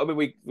remember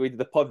we did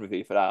the pod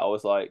review for that. I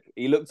was like,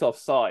 he looked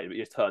offside, but it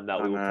just turned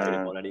out we all played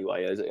him on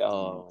anyway. I was like,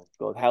 oh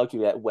god, how do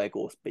you let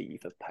Weghorst beat you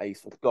for pace?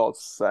 For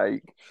God's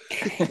sake!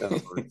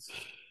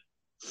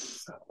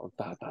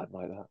 Bad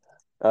like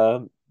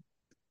that.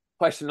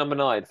 Question number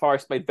 9.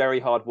 Forest made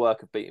very hard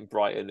work of beating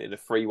Brighton in a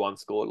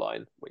 3-1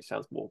 scoreline, which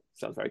sounds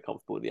very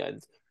comfortable in the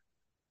end.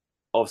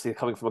 Obviously,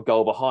 coming from a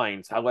goal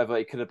behind. However,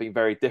 it could have been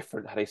very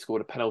different had they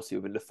scored a penalty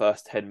within the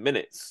first 10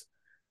 minutes.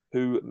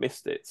 Who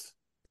missed it?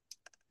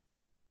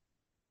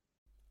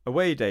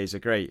 Away days are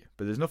great,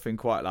 but there's nothing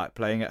quite like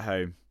playing at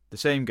home. The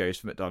same goes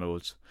for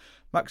McDonald's.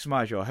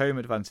 Maximise your home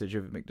advantage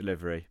with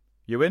McDelivery.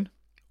 You win?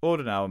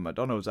 Order now on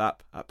McDonald's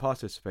app at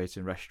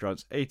participating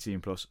restaurants.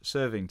 18 plus,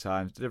 serving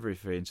times, delivery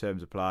fee and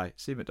terms apply.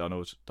 See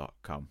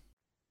mcdonalds.com.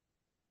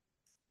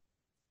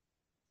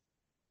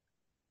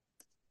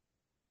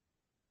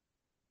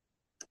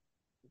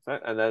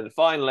 And then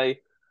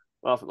finally,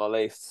 last but not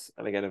least,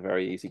 and again a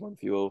very easy one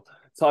for you all,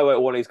 Taiwo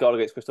Awoni's goal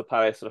against Crystal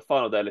Palace on the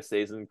final day of the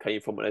season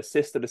came from an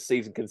assist to the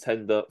season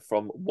contender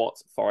from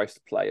what Forest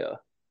player?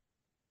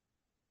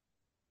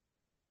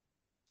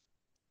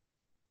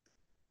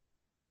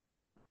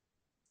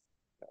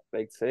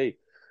 Big T.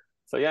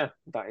 So yeah,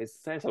 that is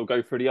sense. I'll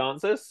go through the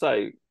answers.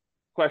 So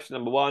question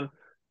number 1.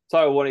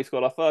 Taiwo Awoni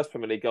scored our first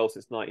Premier League goal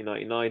since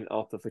 1999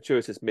 after a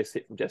fortuitous miss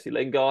hit from Jesse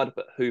Lingard,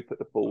 but who put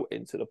the ball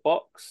into the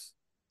box?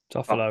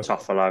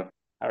 Toffolo.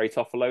 Harry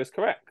Toffolo is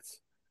correct.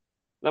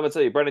 Number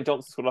 2, Brennan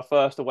Johnson scored our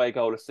first away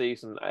goal of the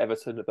season at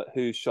Everton, but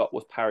whose shot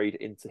was parried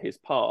into his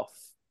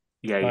path?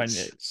 Yates. Ryan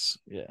Yates.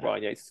 Yeah.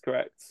 Ryan Yates is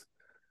correct.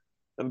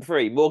 Number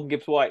 3, Morgan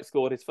Gibbs-White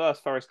scored his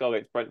first Forest goal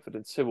against Brentford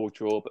in 2-2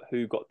 draw, but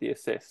who got the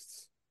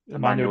assists?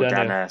 Emmanuel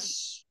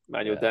Dennis.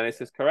 Emmanuel Dennis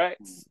is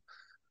correct.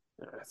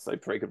 So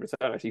pretty good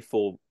return, actually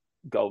 4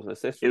 goals and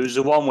assists. It was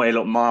the one where he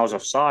looked miles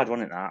offside,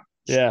 wasn't it?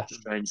 That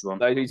strange one.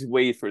 No, he just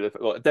weaved through the.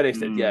 Well, Dennis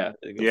did, yeah.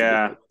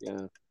 Yeah.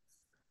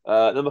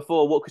 Number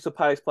 4, what Crystal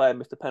Palace player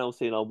missed a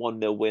penalty in our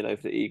 1-0 win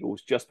over the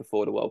Eagles just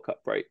before the World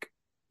Cup break?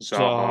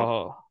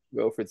 Zaha.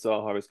 Wilfred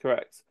Zaha is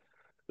correct.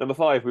 Number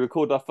 5, we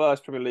recorded our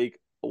first Premier League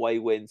away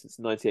win since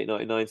the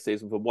 98-99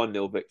 season with a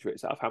 1-0 victory at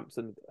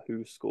Southampton.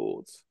 Who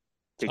scored?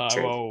 Big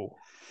T.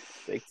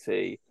 Big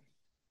T.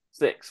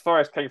 6,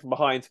 Forest came from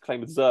behind to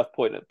claim a deserved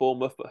point at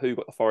Bournemouth, but who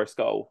got the Forest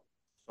goal?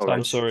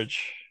 Sam Surridge.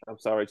 Sam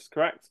Surridge is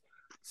correct.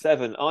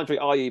 7, Andre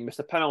Ayew missed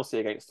a penalty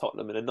against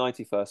Tottenham in the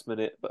 91st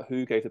minute, but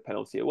who gave the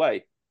penalty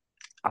away?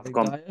 I've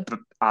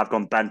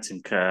gone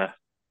Benton Kerr.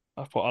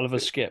 I've put Oliver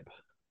Skip.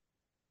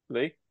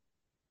 Lee?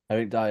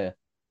 Eric Dyer.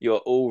 You're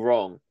all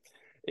wrong.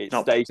 It's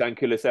Dejan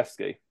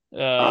Kulusevski.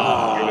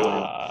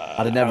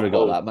 I'd have never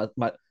got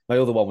that. My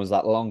other one was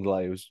that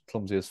Longley, who's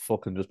clumsy as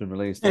fuck and just been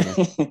released.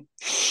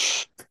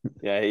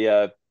 Yeah, he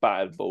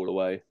battered the ball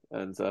away,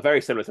 and very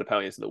similar to the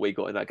penalty that we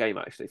got in that game.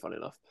 Actually, funny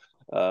enough,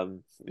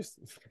 just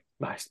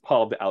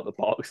palmed it out the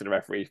box, and the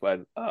referees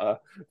went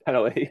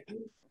penalty.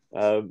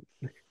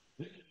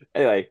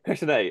 Anyway,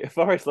 question 8: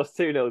 Forest lost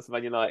 2-0 to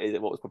Man United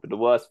in what was probably the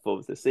worst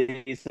performance of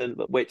the season,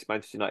 but which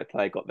Manchester United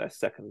player got their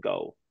second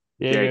goal?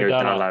 Diego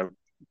Dalot.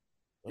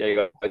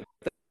 Diego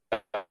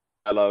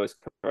Dalot is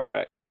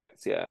correct.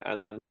 Yeah,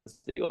 and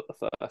he got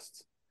the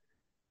first.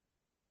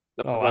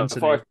 The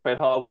Forest played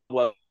hard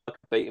work,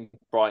 beating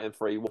Brighton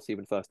 3. What's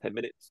even first 10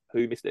 minutes?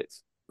 Who missed it?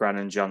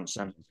 Brennan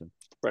Johnson.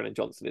 Brennan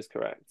Johnson is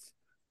correct.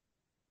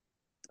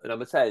 And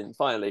number 10,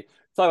 finally,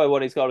 Taiwo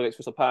won his goal against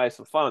Crystal Palace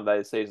on the final day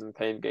of the season.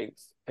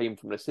 Came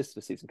from an assist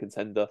for season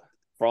contender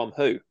from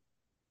who?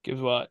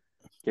 Gibbs-White.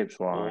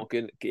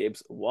 Morgan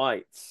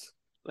Gibbs-White.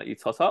 Let you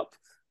tot up.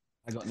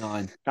 I got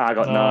 9. I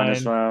got 9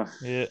 as well.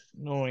 Yeah,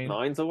 9.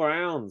 9's all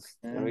round.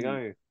 There we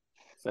go.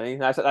 See,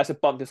 that's a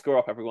bump to score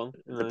up, everyone.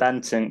 The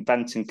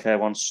Benton Kerr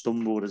one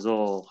stumbled us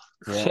all.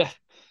 Yeah.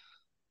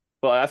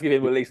 But I have to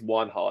give him at least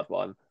one hard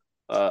one.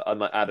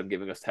 Unlike Adam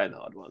giving us 10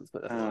 hard ones.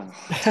 But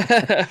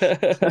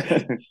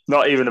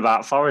not even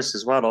about Forest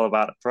as well, or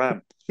about the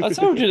Prem. I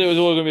told you it was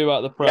all going to be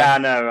about the Prem. Yeah,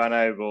 I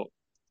know, but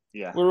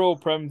yeah. We're all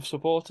Prem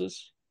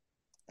supporters.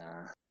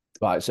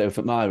 Right, so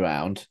for my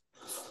round,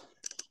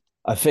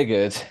 I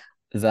figured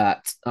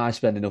that I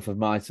spend enough of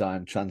my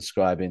time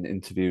transcribing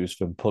interviews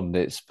from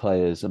pundits,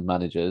 players and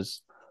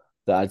managers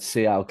that I'd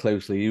see how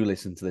closely you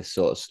listen to this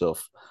sort of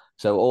stuff.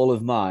 So all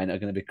of mine are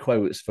going to be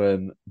quotes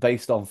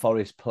based on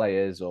Forest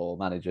players or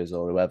managers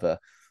or whoever,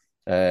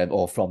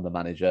 or from the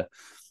manager,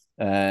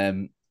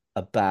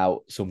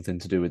 about something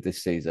to do with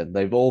this season.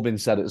 They've all been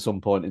said at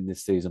some point in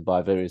this season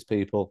by various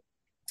people.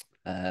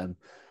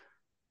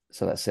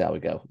 So let's see how we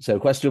go.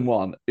 So question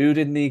 1, who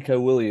did Nico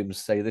Williams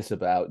say this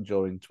about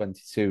during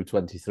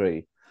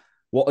 22-23?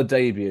 What a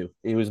debut.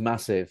 He was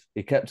massive.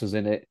 He kept us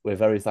in it. We're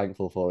very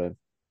thankful for him.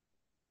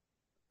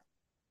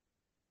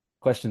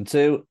 Question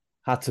 2,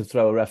 had to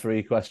throw a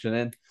referee question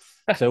in.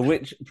 So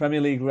which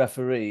Premier League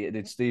referee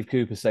did Steve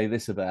Cooper say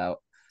this about?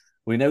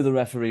 We know the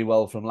referee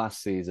well from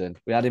last season.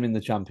 We had him in the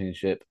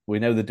Championship. We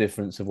know the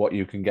difference of what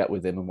you can get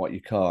with him and what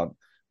you can't.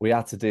 We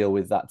had to deal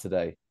with that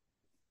today.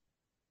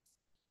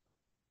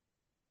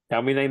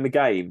 Can we name the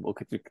game, or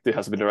it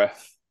has to be the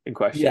ref in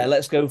question? Yeah,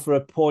 let's go for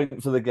a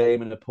point for the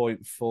game and a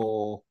point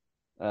for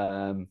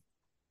the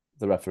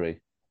referee.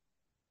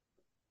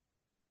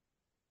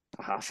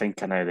 I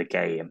think I know the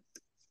game.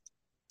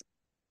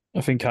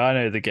 I think I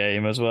know the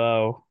game as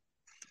well.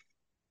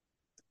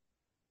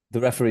 The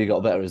referee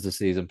got better as the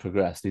season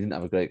progressed. He didn't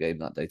have a great game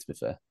that day, to be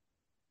fair.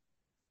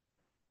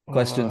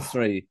 Question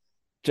 3.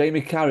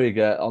 Jamie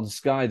Carragher on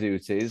Sky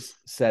duties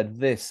said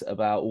this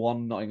about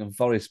one Nottingham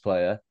Forest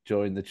player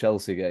during the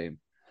Chelsea game.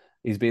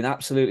 He's been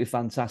absolutely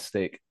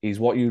fantastic. He's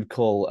what you'd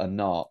call a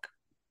narc.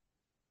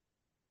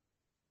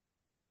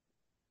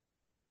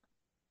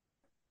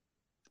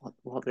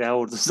 What the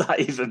hell does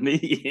that even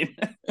mean?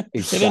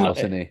 He's Scouse,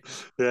 isn't he?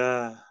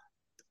 Yeah.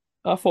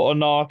 I thought a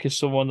narc is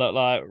someone that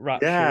like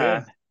wraps you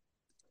in.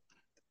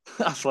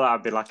 I thought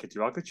that'd be like a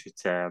derogatory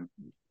term.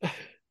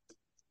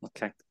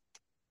 Okay.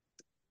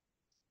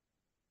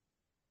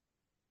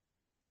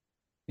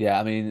 Yeah,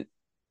 I mean,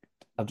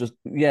 to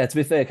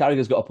be fair,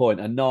 Carragher's got a point.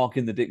 A narc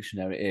in the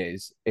dictionary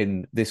is,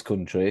 in this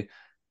country,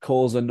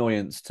 cause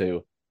annoyance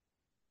to.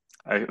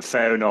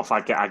 Fair enough. I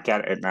get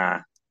it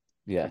now.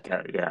 Yeah.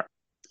 Yeah.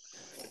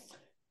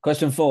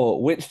 Question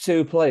 4. Which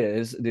 2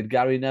 players did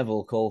Gary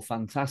Neville call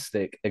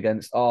fantastic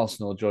against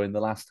Arsenal during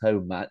the last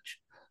home match,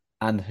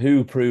 and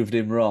who proved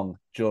him wrong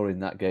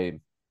during that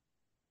game?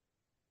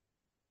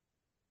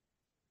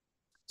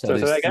 So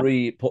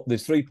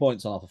there's 3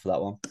 points on offer for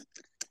that one.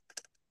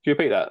 Can you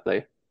repeat that,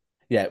 Lee?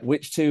 Yeah.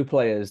 Which 2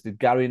 players did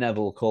Gary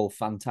Neville call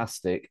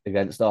fantastic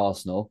against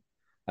Arsenal,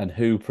 and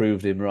who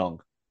proved him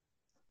wrong?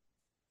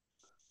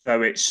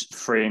 So it's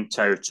 3 in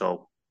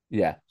total.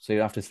 Yeah, so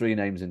you're after 3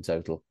 names in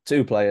total.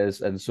 2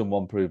 players and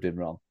someone proved him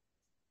wrong.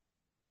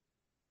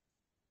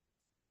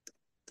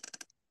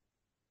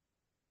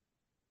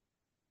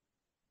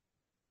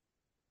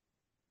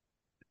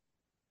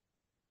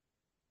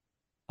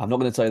 I'm not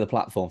going to tell you the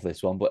platform for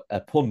this one, but a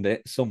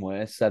pundit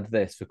somewhere said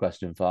this for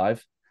question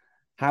 5.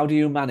 How do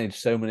you manage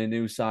so many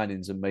new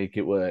signings and make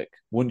it work?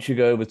 Once you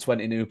go over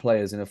 20 new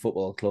players in a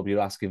football club, you're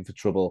asking for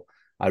trouble.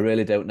 I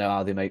really don't know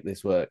how they make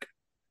this work.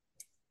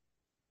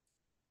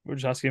 We're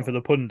just asking for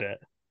the pundit.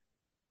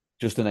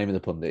 Just the name of the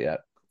pundit, yeah.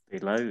 Be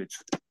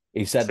loads.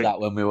 He said that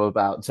when we were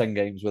about 10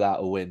 games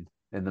without a win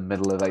in the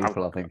middle of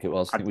April, I think it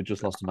was. I think we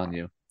just lost to Man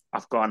U.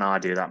 I've got an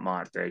idea that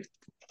might be.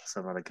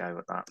 So I'll go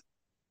with that.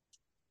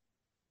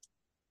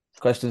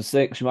 Question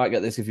 6, you might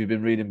get this if you've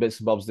been reading bits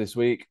and bobs this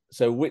week.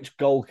 So which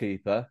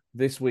goalkeeper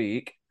this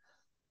week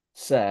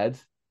said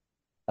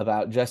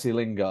about Jesse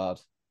Lingard,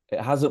 it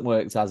hasn't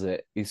worked, has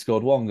it? He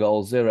scored 1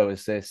 goal, 0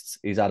 assists.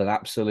 He's had an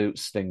absolute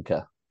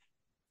stinker.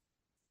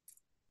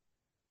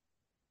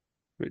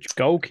 Which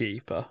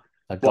goalkeeper?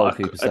 A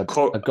goalkeeper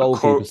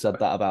said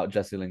that about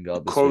Jesse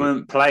Lingard this current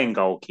week. Playing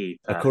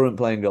goalkeeper. A current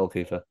playing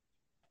goalkeeper.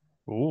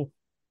 Ooh.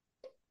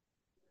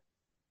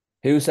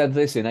 Who said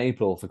this in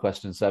April for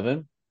question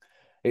 7?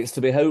 It's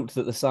to be hoped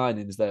that the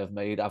signings they have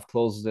made have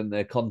clauses in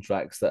their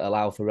contracts that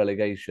allow for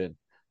relegation.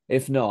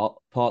 If not,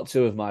 part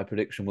 2 of my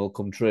prediction will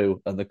come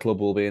true and the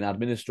club will be in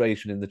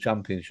administration in the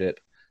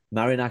Championship.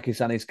 Marinakis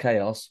and his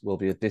chaos will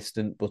be a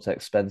distant but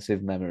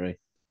expensive memory.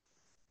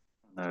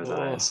 No,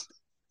 that is.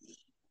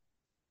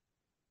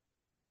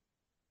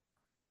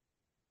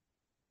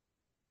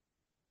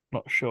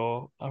 Not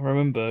sure. I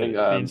remember I think,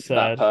 it being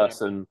said.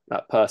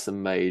 That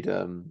person made,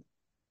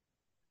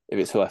 if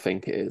it's who I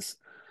think it is,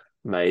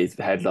 made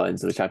the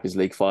headlines of the Champions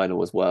League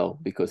final as well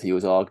because he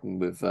was arguing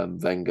with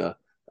Wenger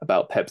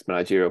about Pep's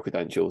managerial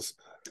credentials.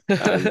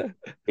 And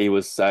he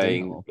was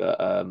saying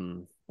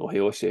that, or he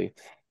or she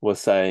was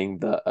saying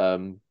that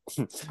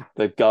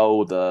the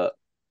goal that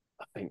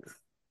I think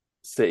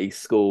City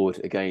scored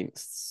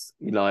against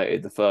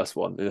United, the first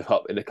one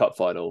in the cup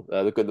final,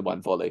 the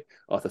one volley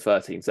after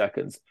 13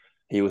 seconds,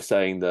 he was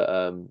saying that,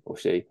 or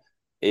she,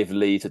 if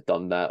Leeds had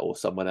done that or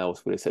someone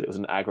else would have said it was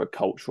an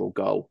agricultural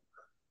goal.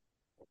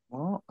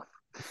 What?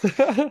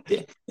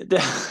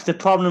 the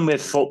problem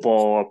with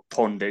football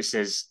pundits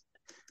is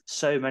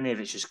so many of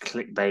it's just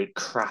clickbait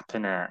crap,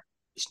 innit?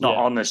 It's not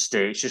honesty,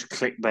 it's just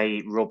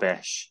clickbait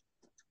rubbish.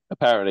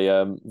 Apparently,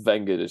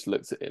 Wenger just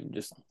looked at him,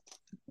 just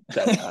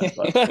dead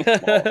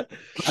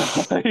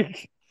like,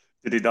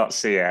 did he not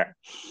see it,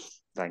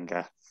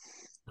 Wenger?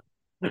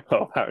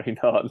 Oh, apparently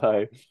not,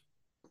 no.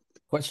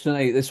 Question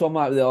 8. This one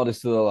might be the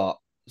hardest of the lot.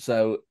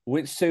 So,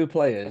 which 2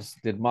 players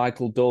did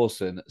Michael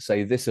Dawson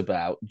say this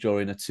about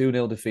during a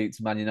 2-0 defeat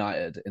to Man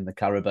United in the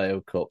Carabao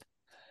Cup?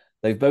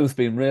 They've both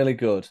been really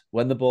good.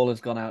 When the ball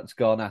has gone out to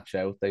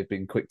Garnacho, they've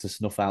been quick to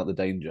snuff out the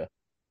danger.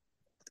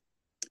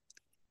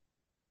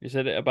 You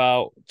said it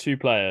about 2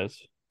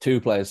 players. 2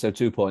 players, so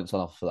 2 points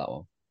off for that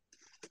one.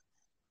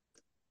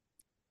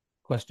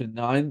 Question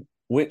 9.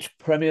 Which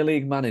Premier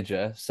League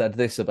manager said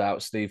this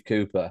about Steve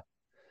Cooper?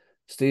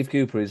 Steve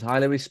Cooper is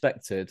highly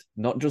respected,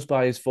 not just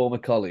by his former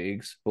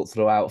colleagues, but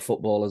throughout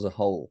football as a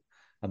whole.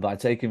 And by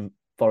taking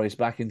Forest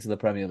back into the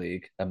Premier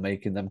League and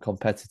making them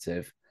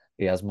competitive,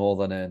 he has more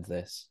than earned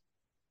this.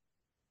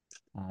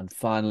 And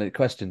finally,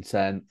 question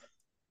 10.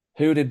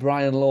 Who did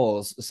Brian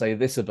Laws say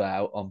this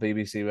about on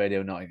BBC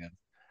Radio Nottingham?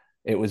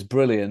 It was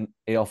brilliant.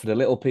 He offered a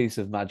little piece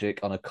of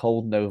magic on a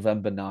cold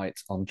November night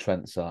on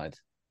Trentside.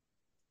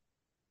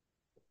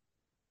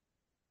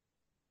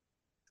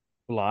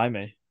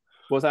 Blimey.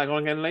 What's that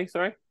going again, Lee?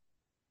 Sorry?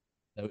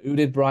 Now, who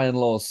did Brian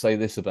Laws say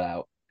this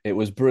about? It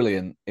was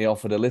brilliant. He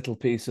offered a little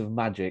piece of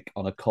magic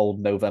on a cold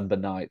November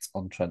night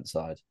on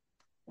Trentside.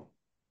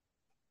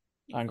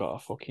 I ain't got a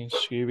fucking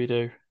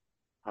Scooby-Doo.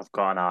 I've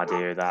got an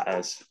idea who that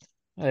is.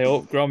 Hey,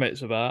 up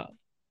Gromit's about.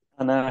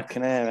 I know, I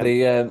can hear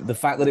him. The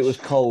fact that it was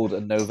cold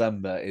and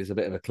November is a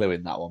bit of a clue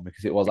in that one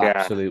because it was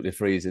absolutely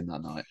freezing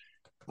that night.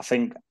 I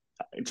think,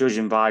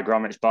 judging by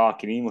Gromit's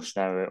barking, he must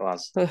know who it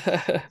was.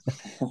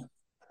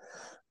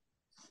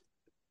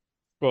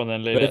 Go on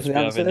then, Lee. Ready for the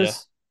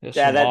answers?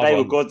 Yeah, they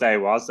were good. They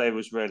was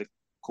really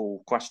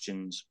cool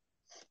questions.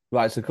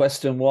 Right, so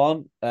question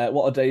 1.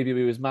 What a debut.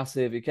 He was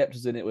massive. He kept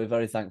us in it. We're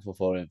very thankful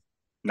for him.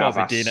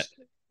 Navas.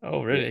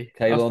 Oh, really?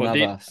 Keylor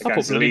Navas. I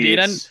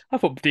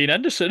put Dean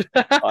Henderson.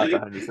 I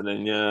put Henderson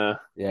in, yeah.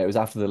 Yeah, it was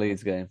after the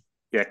Leeds game.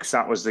 Yeah, because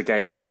that was the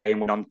game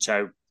when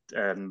Onto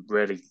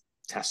really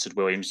tested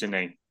Williams,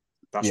 didn't he?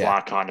 That's why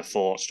I kind of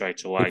thought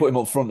straight away. We put him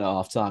up front at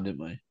half time,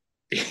 didn't we?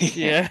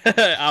 Yeah,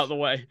 out of the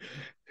way.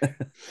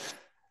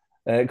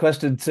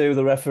 Question 2,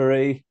 the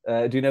referee.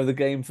 Do you know the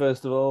game,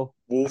 first of all?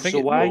 Wolves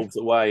away,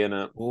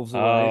 innit? Wolves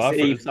away.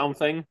 Steve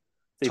something.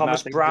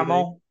 Thomas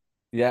Bramall.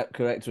 Yeah,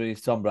 correct. He's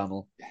Tom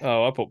Bramall.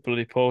 Oh, I put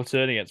bloody Paul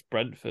Turner against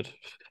Brentford.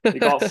 He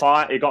got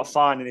fined. He got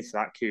fined for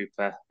that,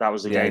 Cooper. That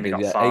was the game he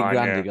got fined.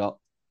 £8,000 he got.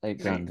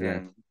 £8,000,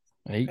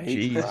 yeah. 8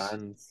 G's.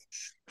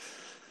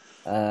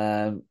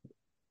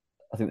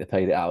 I think they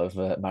paid it out of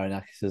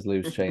Marinakis'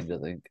 loose change, I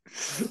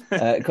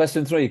think.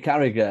 Question 3,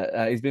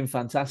 Carragher. He's been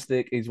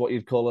fantastic. He's what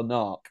you'd call a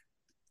narc.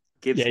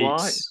 Gibbs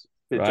White. Yates. Is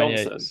it Ryan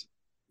Johnson? Yates.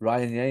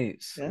 Ryan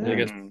Yates.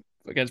 Yeah.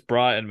 Against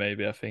Brighton,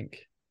 maybe, I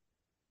think.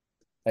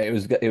 It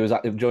was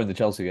during the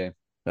Chelsea game.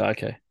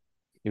 Okay.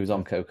 He was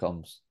on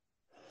co-coms.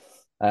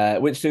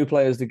 Which 2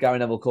 players did Gary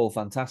Neville call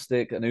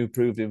fantastic and who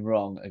proved him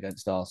wrong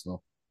against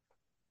Arsenal?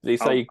 Did he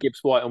say Gibbs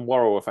White and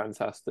Worrell were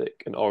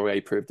fantastic and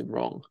Aurier proved him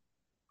wrong?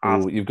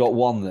 Ooh, you've got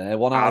 1 there.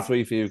 1 out of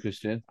 3 for you,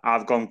 Christian.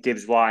 I've gone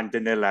Gibbs White and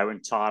Danilo, and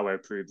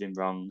Taiwo proved him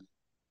wrong.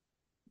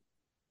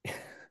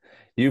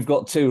 You've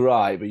got 2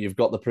 right, but you've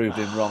got the proved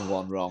him wrong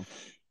 1 wrong.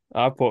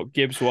 I put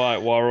Gibbs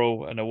White,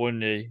 Worrell, and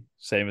Awundi,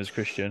 same as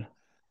Christian.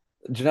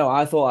 Do you know,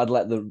 I thought I'd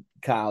let the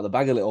cat out of the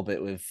bag a little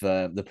bit with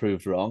the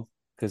proved wrong,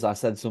 because I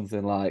said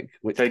something like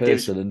which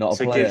person and not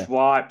a player. So Gibbs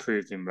White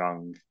proved him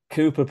wrong.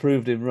 Cooper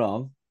proved him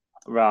wrong.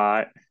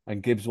 Right.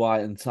 And Gibbs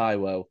White and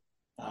Taiwo.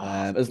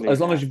 As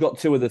long as you've got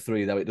 2 of the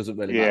 3, though, it doesn't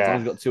really matter. As long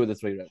as you've got 2 of the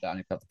 3 wrote down,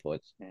 you have the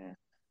points. Yeah.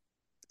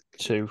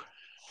 2.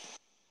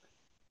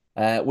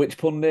 Which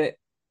pundit?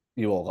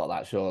 You all got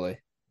that, surely.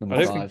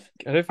 Number 5.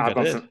 I don't think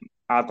I did.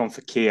 I've gone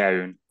for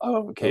Keown.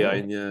 Oh,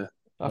 Keown, yeah.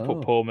 I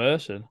put Paul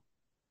Merson.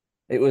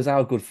 It was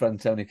our good friend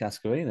Tony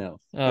Cascarino.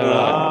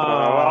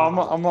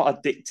 I'm not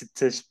addicted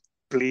to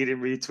bleeding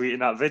retweeting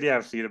that video.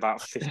 I've seen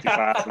about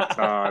 50,000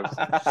 times.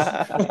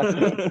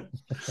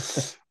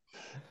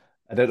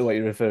 I don't know what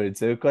you're referring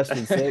to.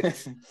 Question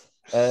 6.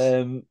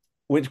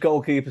 Which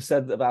goalkeeper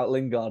said about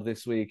Lingard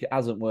this week? It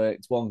hasn't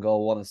worked. 1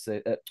 goal, 1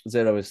 assist,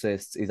 0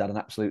 assists. He's had an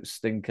absolute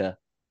stinker.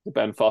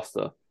 Ben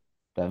Foster.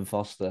 Ben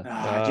Foster.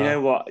 Do you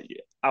know what?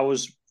 I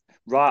was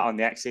right on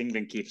the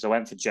ex-England keepers. I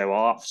went for Joe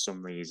Hart for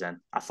some reason.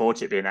 I thought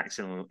it'd be an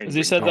excellent. Has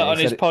he said that on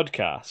his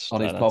podcast?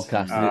 On his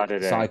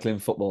podcast, Cycling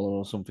Footballer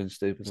or something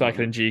stupid.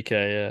 Cycling GK,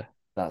 yeah.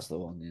 That's the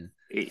one, yeah.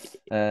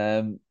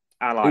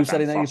 I like who said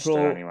Ben in Foster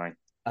April? Anyway,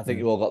 I think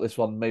you all got this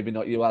one. Maybe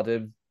not you,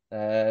 Adam.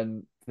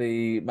 The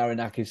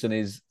Marinakis and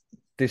his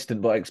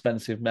distant but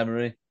expensive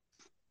memory.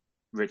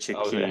 Richard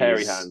Keys.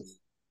 Hairy Hands.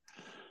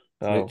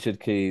 Richard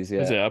Keys,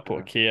 yeah. Is it? I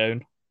put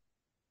Keown.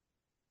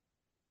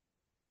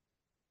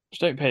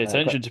 Just don't pay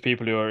attention to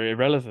people who are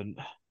irrelevant.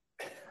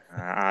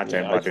 I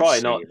don't. I try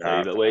not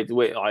to, but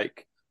we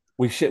like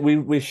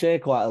we share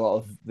quite a lot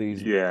of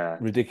these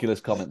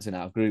ridiculous comments in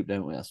our group,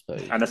 don't we? I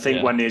suppose. And I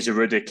think when there's a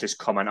ridiculous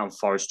comment on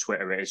Forest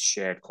Twitter, it is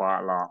shared quite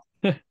a lot.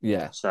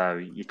 Yeah. So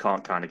you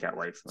can't kind of get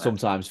away from it.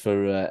 Sometimes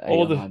for 8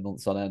 or 9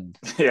 months on end.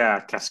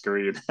 Yeah,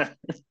 Cascarino.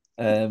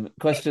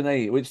 Question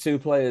 8. Which 2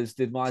 players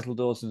did Michael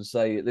Dawson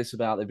say this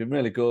about? They've been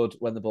really good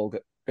when the ball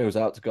goes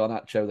out to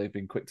Garnacho. They've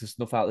been quick to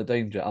snuff out the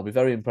danger. I'll be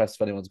very impressed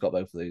if anyone's got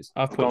both of these.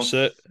 I've put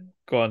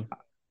Go on.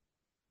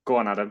 Go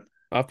on, Adam.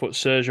 I've put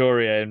Serge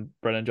Aurier and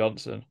Brennan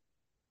Johnson.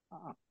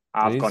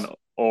 I've gone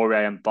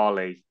Aurier and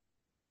Bolly.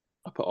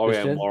 I put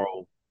Aurier and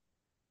Worrell.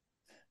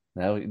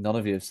 No, none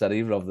of you have said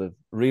either of them.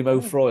 Remo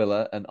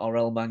Freuler and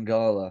Orel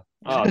Mangala.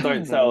 Oh,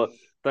 don't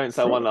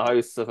tell one of the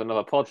hosts of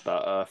another pod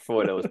that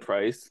Freuler was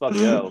praised.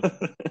 Bloody hell.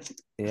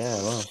 Yeah,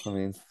 well, I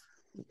mean,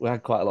 we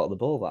had quite a lot of the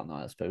ball that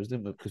night, I suppose,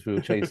 didn't we? Because we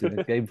were chasing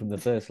the game from the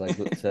first leg.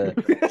 But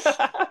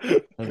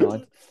never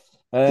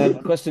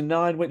mind. Question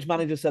 9. Which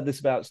manager said this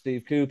about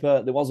Steve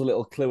Cooper? There was a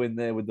little clue in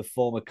there with the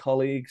former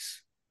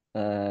colleagues.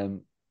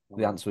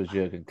 The answer was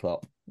Jurgen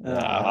Klopp.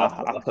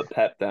 I put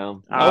Pep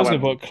down. I was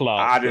going to put Klopp.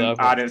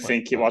 I didn't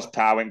think it was.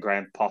 I went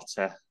Graham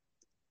Potter.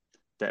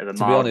 To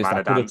be honest,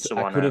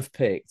 I could have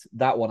picked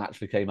that one.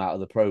 Actually, came out of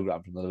the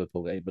program from the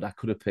Liverpool game, but I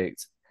could have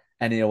picked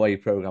any away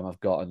program I've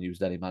got and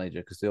used any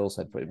manager because they all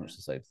said pretty much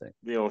the same thing.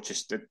 They're all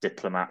just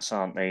diplomats,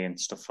 aren't they, and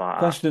stuff like that.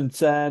 Question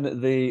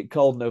 10. The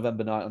cold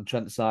November night on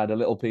Trent side, a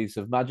little piece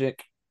of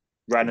magic.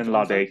 Renan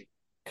Loddy.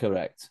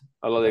 Correct.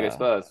 Loddy against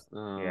Spurs.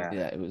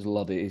 Yeah, it was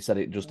Loddy. He said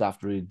it just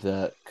after he'd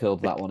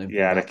curled that one in.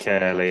 Yeah, the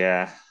curly,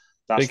 yeah.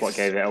 That's what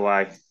gave it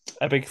away.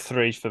 A big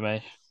 3 for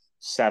me.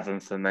 7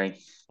 for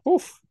me.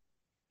 Oof.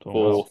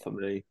 4 for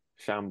me.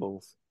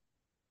 Shambles.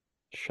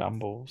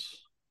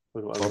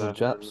 Well,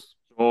 chaps.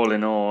 All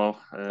in all,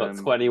 got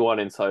 21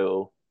 in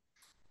total.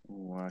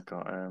 I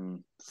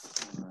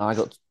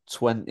got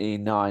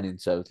 29 in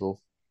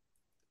total.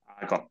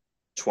 I got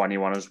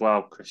 21 as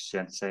well,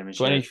 Christian. Same as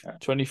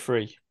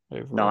 23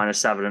 overall. 9, a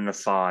 7, and a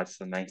 5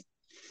 for me.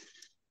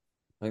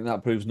 I think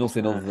that proves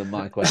nothing other than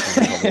my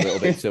question is a little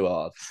bit too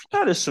hard.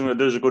 Yeah,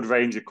 there's a good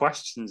range of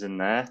questions in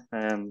there.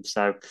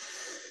 So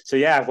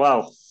yeah,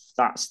 well,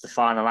 that's the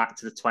final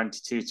act of the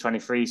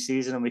 22-23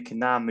 season, and we can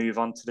now move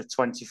on to the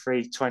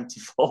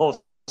 23-24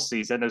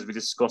 season as we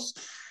discuss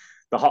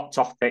the hot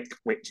topic,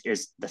 which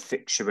is the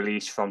fixture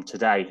release from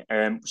today.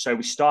 So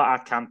we start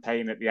our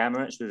campaign at the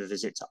Emirates with a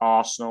visit to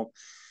Arsenal,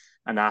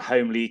 and our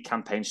home league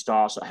campaign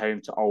starts at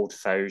home to old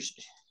foes.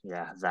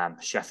 Yeah, them,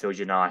 Sheffield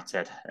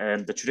United.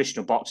 The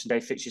traditional Boxing Day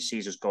fixture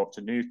sees us go up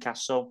to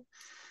Newcastle,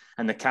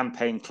 and the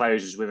campaign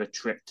closes with a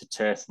trip to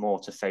Turf Moor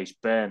to face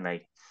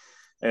Burnley.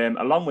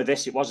 Along with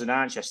this, it was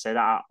announced yesterday that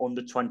our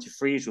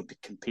under-23s will be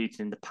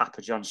competing in the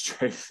Papa John's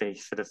Trophy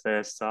for the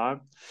first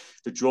time.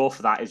 The draw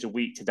for that is a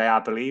week today, I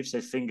believe.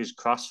 So fingers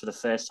crossed for the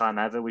first time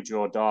ever, we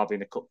draw Derby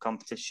in a cup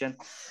competition.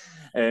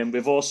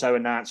 We've also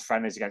announced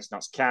friendlies against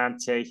Notts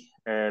County,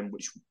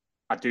 which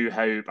I do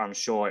hope, I'm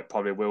sure it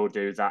probably will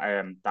do,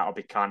 that that'll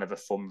be kind of a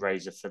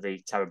fundraiser for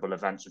the terrible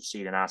events we've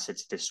seen in our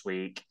city this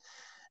week.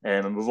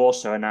 And we've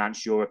also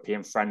announced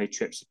European friendly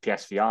trips to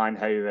PSV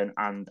Eindhoven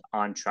and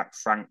Eintracht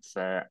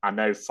Frankfurt. I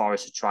know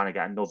Forest are trying to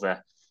get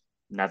another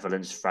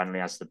Netherlands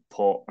friendly as the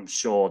put. I'm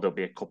sure there'll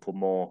be a couple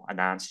more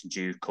announced in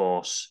due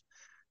course.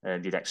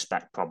 You'd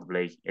expect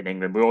probably in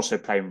England. We're also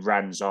playing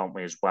Rennes, aren't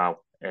we, as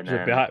well? And,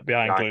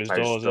 behind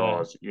closed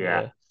doors.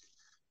 Yeah.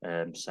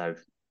 So,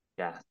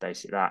 yeah,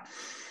 basically that.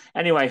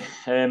 Anyway,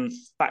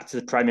 back to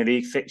the Premier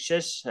League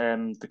fixtures,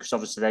 because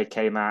obviously they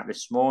came out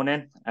this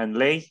morning. And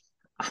Lee,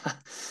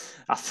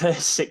 our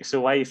first 6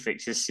 away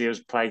fixtures see us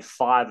play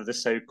 5 of the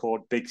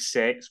so-called Big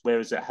Six,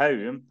 whereas at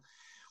home,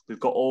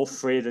 we've got all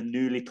 3 of the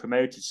newly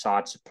promoted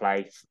sides to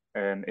play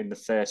in the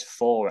first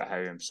 4 at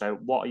home. So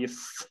what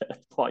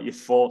are your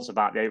thoughts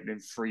about the opening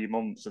 3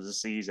 months of the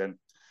season?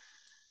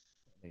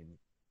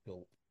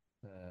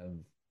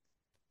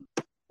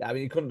 I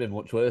mean, it couldn't have been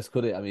much worse,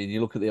 could it? I mean, you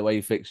look at the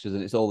away fixtures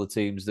and it's all the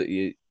teams that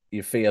you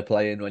fear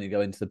playing when you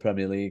go into the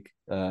Premier League.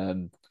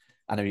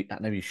 I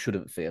know you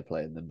shouldn't fear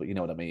playing them, but you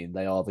know what I mean.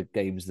 They are the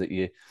games that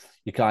you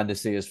kind of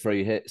see as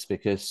free hits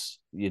because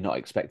you're not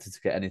expected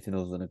to get anything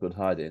other than a good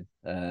hiding.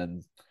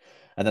 And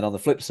then on the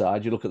flip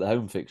side, you look at the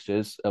home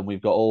fixtures, and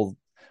we've got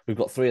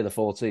 3 of the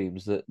 4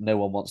 teams that no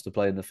one wants to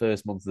play in the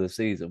first month of the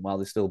season while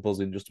they're still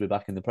buzzing just to be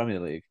back in the Premier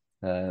League.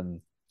 So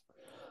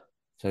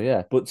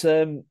yeah, but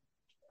it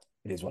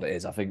is what it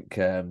is. I think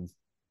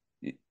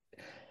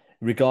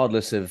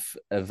regardless of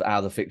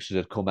how the fixtures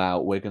had come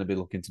out, we're going to be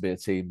looking to be a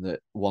team that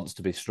wants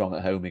to be strong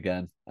at home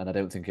again. And I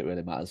don't think it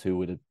really matters who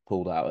would have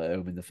pulled out at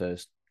home in the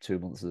first 2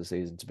 months of the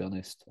season, to be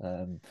honest.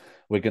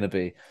 We're going to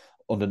be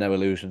under no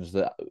illusions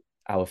that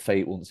our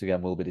fate once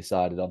again will be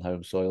decided on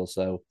home soil.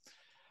 So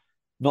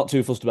not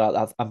too fussed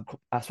about that.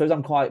 I suppose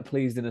I'm quite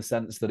pleased in a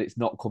sense that it's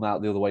not come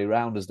out the other way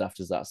around, as daft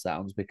as that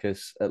sounds,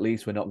 because at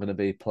least we're not going to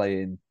be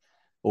playing,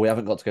 or we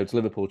haven't got to go to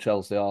Liverpool,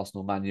 Chelsea,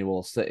 Arsenal, Man U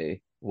or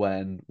City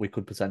when we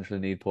could potentially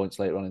need points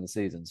later on in the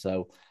season.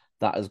 So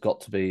that has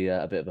got to be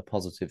a bit of a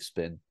positive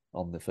spin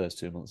on the first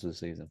 2 months of the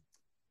season.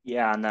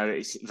 Yeah, I know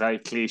it's very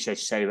cliche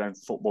to say when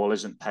football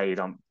isn't played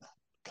on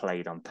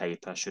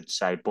paper, I should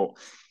say. But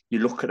you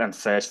look at them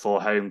first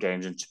 4 home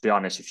games, and to be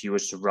honest, if you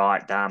was to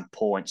write down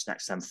points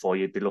next to them 4,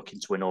 you'd be looking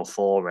to win all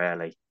 4,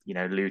 really. You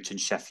know, Luton,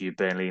 Sheffield,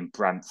 Burnley and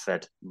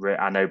Brentford.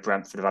 I know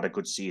Brentford have had a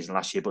good season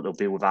last year, but they'll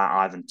be without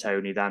Ivan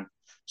Toney then.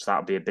 So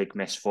that'll be a big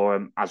miss for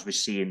them. As we've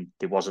seen,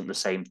 they wasn't the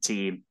same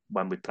team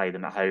when we played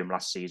them at home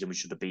last season. We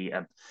should have beat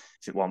them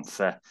if it weren't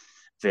for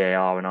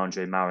VAR and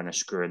Andre Mariner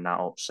screwing that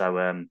up. So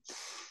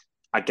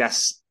I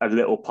guess a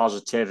little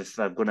positive, if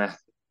I'm going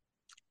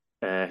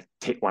to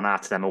pick one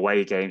out of them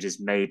away games,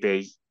 is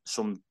maybe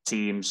some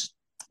teams,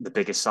 the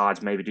bigger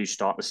sides, maybe do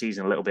start the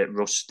season a little bit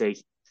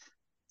rusty.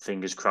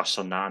 Fingers crossed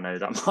on that. I know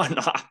that might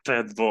not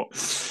happen, but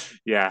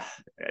yeah.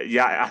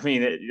 I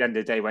mean, at the end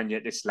of the day, when you're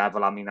at this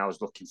level, I mean, I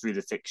was looking through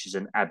the fixtures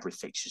and every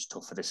fixture's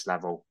tough at this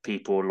level.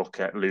 People look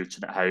at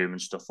Luton at home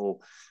and stuff. Or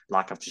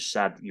like I've just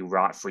said, you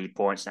write 3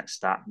 points next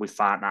to that. We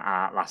found that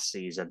out last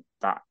season.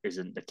 That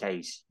isn't the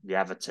case. The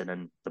Everton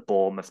and the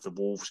Bournemouth, the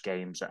Wolves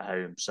games at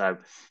home. So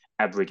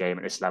every game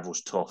at this level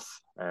is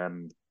tough.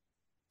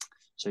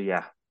 So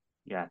yeah.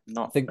 I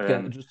think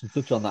just to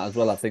touch on that as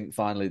well, I think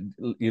finally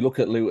you look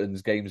at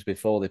Luton's games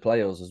before they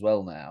play us as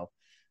well now.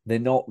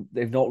 They've not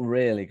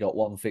really got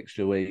one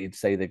fixture where you'd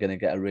say they're going to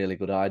get a really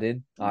good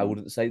hide-in. I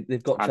wouldn't say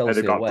they've got Chelsea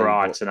they've got away,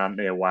 Brighton, aren't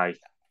they, away?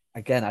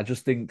 Again, I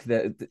just think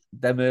that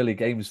them early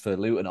games for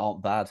Luton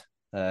aren't bad.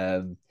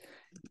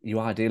 You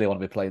ideally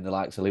want to be playing the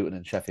likes of Luton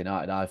and Sheffield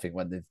United, I think,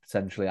 when they've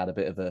potentially had a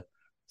bit of a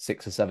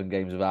 6 or 7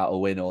 games without a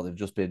win, or they've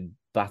just been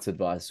battered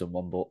by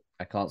someone, but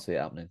I can't see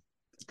it happening.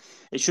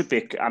 It should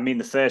be. I mean,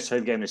 the first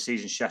home game of the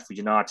season, Sheffield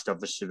United,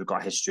 obviously we've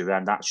got history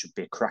around. That should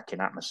be a cracking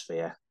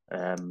atmosphere.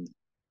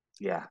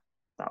 Yeah,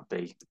 that'd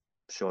be.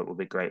 I'm sure it will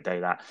be a great day.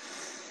 That.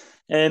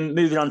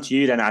 Moving on to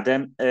you then,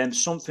 Adam.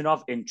 Something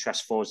of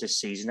interest for us this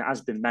season, it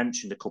has been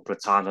mentioned a couple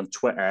of times on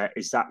Twitter,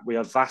 is that we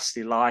are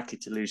vastly likely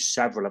to lose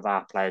several of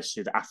our players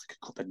to the Africa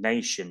Cup of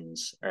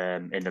Nations,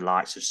 in the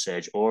likes of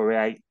Serge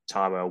Aurier,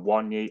 Tyrell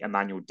Wanyi,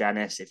 Emmanuel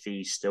Dennis, if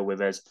he's still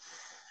with us,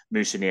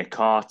 Moussa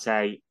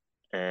Niakate,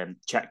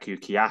 Cheku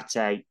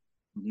Kiate,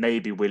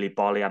 maybe Willy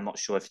Bolly. I'm not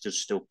sure if he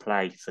does still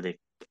play for the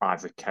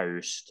Ivory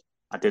Coast.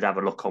 I did have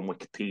a look on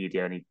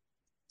Wikipedia and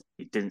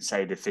he didn't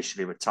say they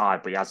officially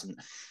retired, but he hasn't.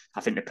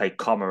 I think they played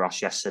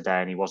Comoros yesterday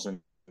and he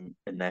wasn't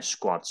in their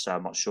squad, so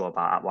I'm not sure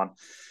about that one.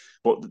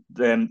 But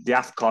the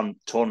AFCON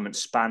tournament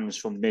spans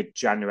from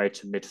mid-January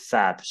to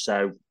mid-Feb,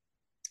 so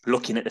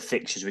looking at the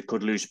fixtures, we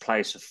could lose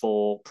players for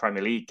 4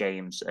 Premier League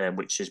games,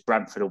 which is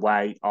Brentford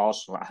away,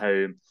 Arsenal at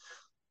home,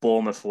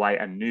 Bournemouth away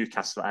and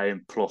Newcastle at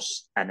home,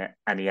 plus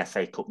any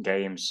FA Cup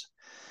games.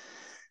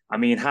 I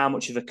mean, how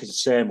much of a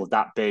concern would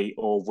that be,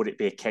 or would it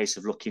be a case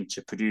of looking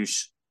to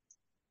produce,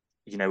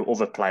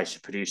 other players to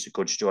produce the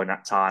goods during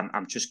that time?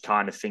 I'm just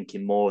kind of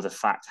thinking more of the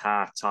fact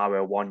how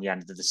Tyrell won the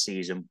end of the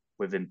season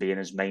with him being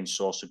his main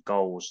source of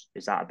goals.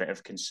 Is that a bit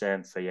of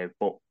concern for you?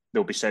 But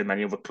there'll be so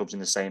many other clubs in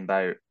the same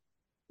boat.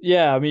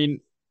 Yeah, I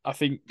mean, I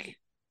think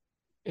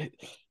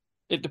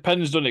it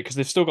depends, doesn't it? Because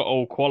they've still got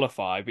all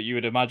qualify, but you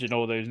would imagine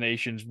all those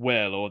nations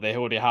will, or they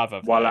already have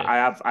Well, they?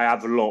 I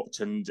have looked,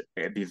 and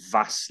it'd be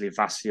vastly,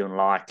 vastly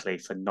unlikely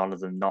for none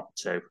of them not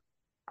to.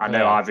 I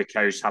know Yeah. Ivory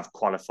Coast have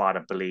qualified,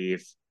 I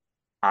believe.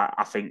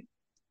 I think,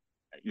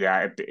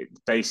 yeah,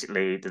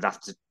 basically they'd have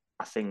to.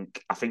 I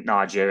think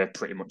Nigeria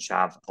pretty much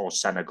have, or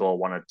Senegal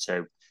one or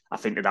two. I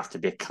think there'd have to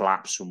be a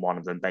collapse from one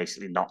of them,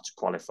 basically not to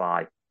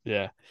qualify.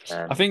 Yeah,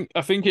 I Um,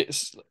 think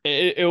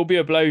it'll be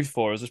a blow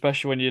for us,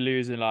 especially when you're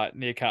losing like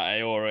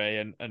Niakate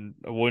Aore and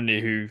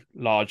Awundi, who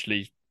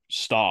largely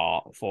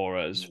start for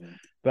us.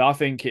 But I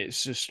think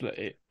it's just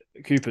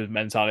Cooper's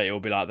mentality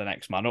will be like the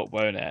next man up,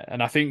 won't it?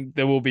 And I think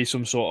there will be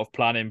some sort of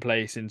plan in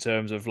place in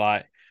terms of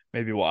like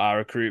maybe what our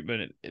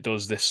recruitment it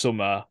does this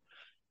summer,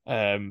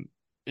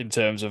 in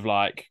terms of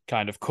like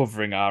kind of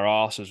covering our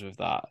arses with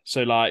that.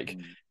 So like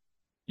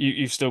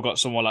you've still got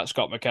someone like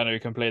Scott McKenna who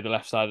can play the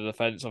left side of the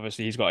fence.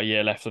 Obviously, he's got a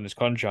year left on his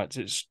contract.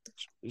 It's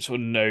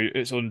unknown.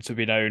 It's to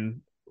be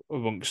known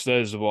amongst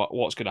us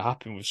what's going to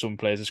happen with some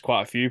players. There's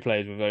quite a few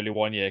players with only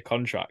 1 year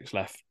contracts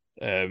left,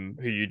 who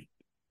you'd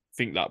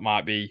think that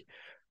might be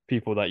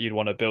people that you'd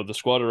want to build the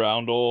squad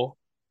around. Or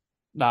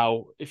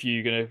now, if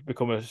you're going to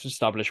become an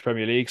established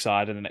Premier League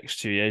side in the next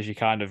 2 years, you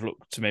kind of look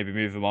to maybe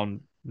move them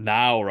on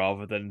now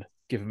rather than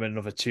give them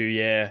another 2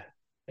 year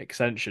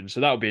extension.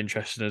 So that would be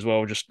interesting as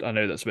well. Just I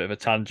know that's a bit of a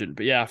tangent,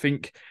 but yeah,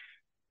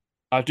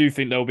 I do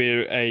think there'll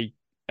be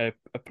a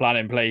plan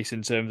in place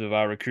in terms of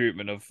our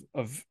recruitment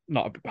of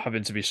not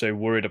having to be so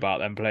worried about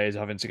them players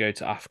having to go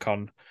to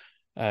AFCON,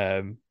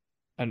 and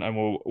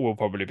we'll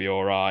probably be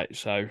all right.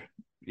 So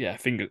yeah,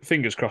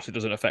 fingers crossed it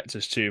doesn't affect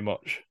us too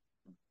much.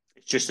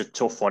 it's just a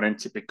tough one,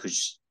 isn't it?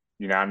 Because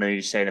I know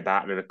you're saying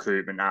about the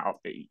recruitment that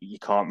you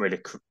can't really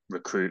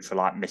recruit for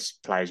like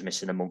players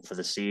missing a month of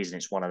the season.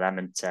 It's one of them,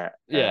 and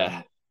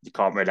Yeah. you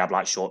can't really have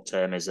like short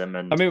termism.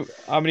 And I mean,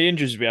 how many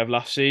injuries did we have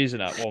last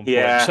season at one point?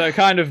 yeah, So it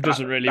kind of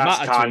doesn't really that's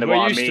matter to kind us. of We're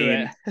what I used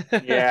mean. to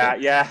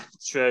it. Yeah,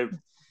 true.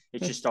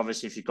 It's just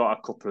obviously if you've got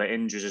a couple of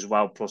injuries as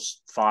well,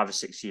 plus 5 or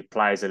 6 year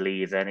players are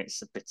leaving,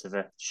 it's a bit of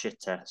a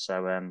shitter.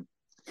 So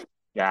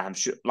yeah, I'm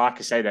sure. Like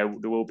I say, there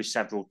will be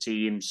several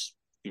teams.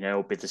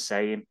 Will be the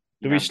same.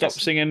 Do we stop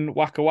singing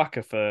Waka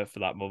Waka for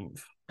that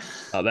month?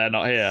 Oh, they're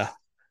not here.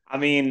 I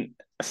mean,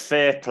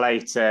 fair play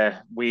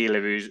to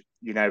Wheeler, who's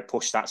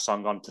pushed that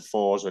song onto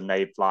fours when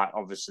they've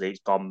obviously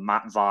it's gone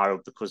mad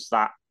viral because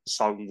that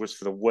song was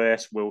for the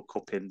worst World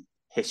Cup in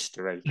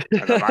history.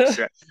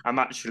 And I'm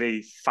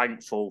actually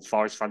thankful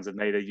Forest fans have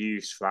made a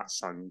use for that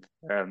song.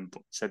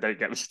 So don't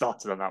get me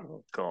started on that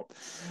World Cup.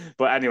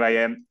 But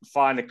anyway,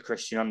 finally,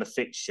 Christian, on the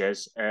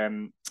fixtures,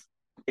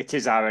 it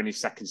is our only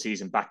second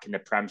season back in the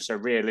Prem. So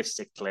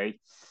realistically,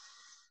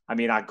 I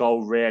mean, our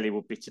goal really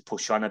would be to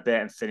push on a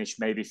bit and finish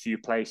maybe a few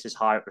places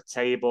higher up the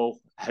table,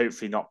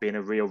 hopefully not being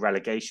a real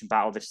relegation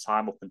battle this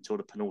time up until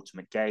the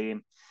penultimate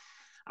game.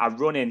 Our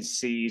run-in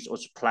sees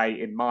us play,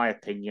 in my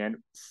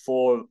opinion,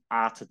 4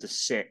 out of the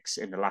 6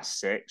 in the last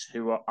 6,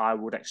 who I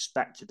would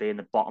expect to be in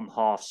the bottom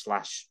half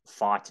 /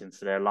 fighting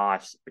for their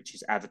lives, which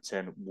is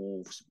Everton,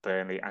 Wolves,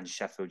 Burnley and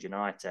Sheffield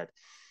United.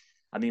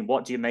 I mean,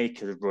 what do you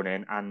make of the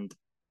run-in? And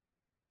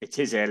it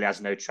is early,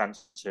 as no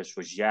transfers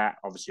was yet.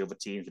 Obviously, other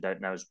teams we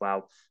don't know as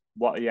well.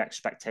 What are your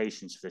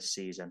expectations for this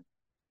season?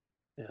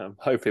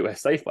 Hopefully, we're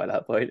safe by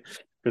that point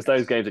because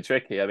those games are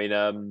tricky. I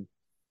mean,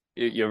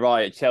 you're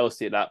right.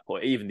 Chelsea at that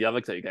point, even the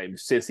other two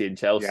games, City and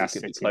Chelsea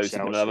could be close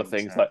to other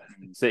things. Like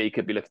City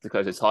could be looking to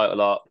close the title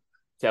up.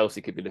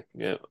 Chelsea could be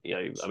looking at,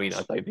 I mean,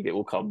 I don't think it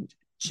will come.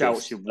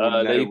 Chelsea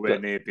will nowhere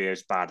near be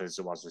as bad as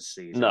it was this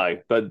season. No,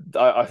 but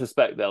I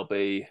suspect they'll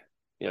be.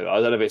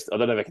 I don't know if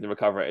they can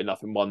recover it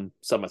enough in one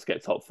summer to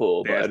get top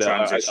 4. But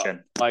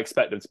I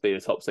expect them to be a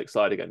top 6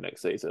 side again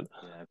next season.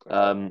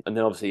 Yeah, and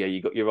then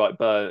obviously, you're right.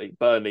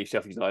 Burnley,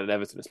 Sheffield United, and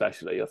Everton,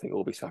 especially, I think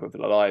will be struggling for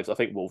their lives. I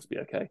think Wolves will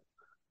be okay,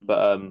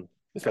 but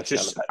I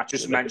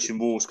just mentioned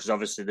Wolves because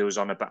obviously there was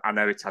I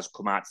know it has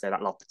come out today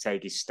that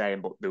Lopetegui's staying,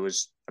 but there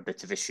was a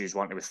bit of issues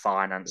with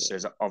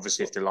finances. Yeah.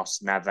 Obviously, if they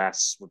lost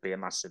Neves, would be a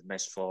massive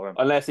miss for him.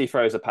 Unless he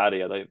throws a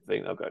paddy, I don't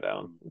think they'll go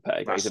down.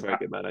 He's a very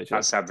good manager.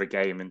 That's every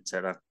game into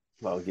the.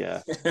 Well,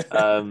 yeah.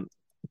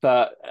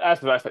 But as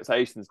for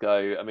expectations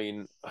go, I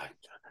mean,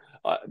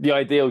 the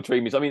ideal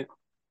dream is, I mean,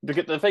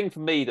 the thing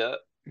for me that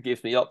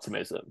gives me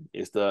optimism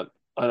is that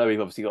I know we've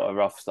obviously got a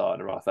rough start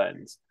and a rough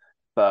end,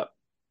 but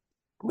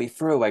we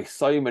threw away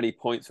so many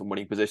points from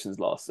winning positions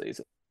last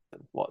season.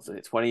 What's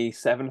it,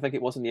 27, I think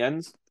it was in the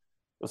end,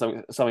 or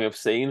something I've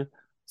seen.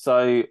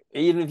 So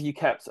even if you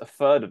kept a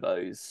third of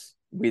those,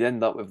 we'd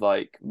end up with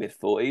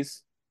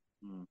mid-40s,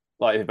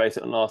 like if you base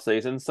it on last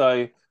season.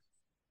 So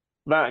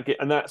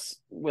that's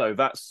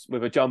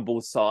with a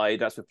jumbled side.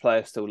 That's with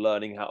players still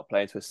learning how to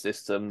play into a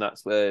system.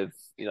 That's with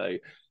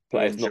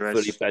players not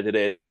fully bedded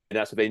in.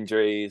 That's with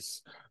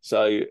injuries.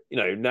 So,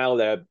 now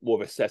they're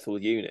more of a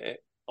settled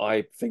unit.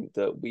 I think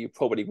that we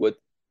probably would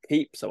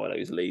keep some of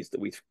those leads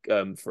that we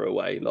threw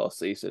away last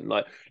season.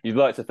 Like, you'd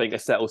like to think a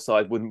settled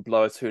side wouldn't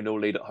blow a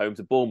 2-0 lead at home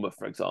to Bournemouth,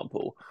 for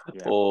example,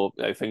 or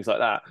things like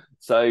that.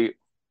 So,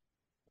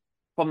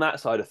 from that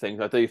side of things,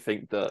 I do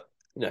think that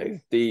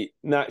the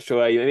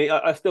natural aim. I mean,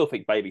 I still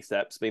think baby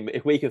steps. I mean,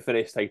 if we can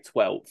finish, say,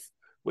 12th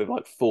with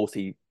like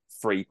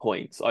 43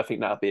 points, I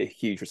think that'd be a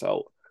huge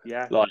result.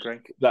 Yeah, like I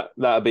agree. that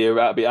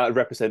would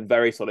represent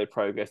very solid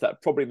progress.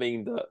 That'd probably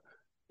mean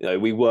that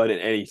we weren't in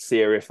any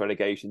serious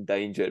relegation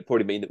danger. It'd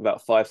probably mean that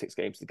about 5-6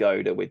 games to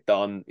go that we're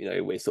done.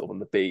 We're sort of on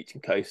the beach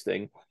and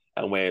coasting,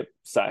 and we're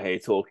sat here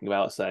talking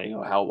about saying,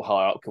 "Oh, how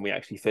high up can we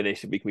actually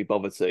finish if we can be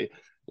bothered to?"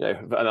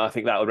 And I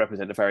think that would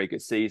represent a very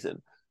good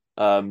season.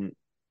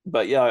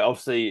 But yeah,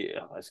 obviously,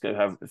 it's going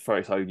to have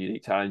its own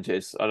unique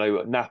challenges. I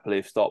know Napoli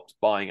have stopped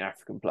buying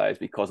African players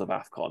because of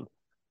AFCON.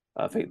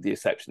 I think the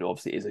exception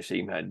obviously is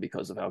Osimhen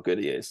because of how good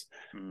he is.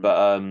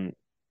 But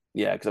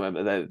yeah, because I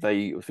remember I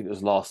think it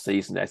was last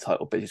season their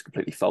title bid just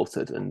completely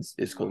faltered, and it's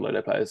because a load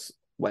of players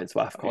went to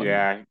AFCON.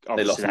 Yeah,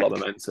 they lost a lot of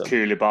momentum.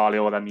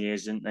 Koulibaly all them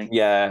years, didn't they?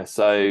 Yeah,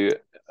 so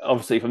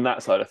obviously from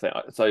that side of things,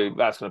 so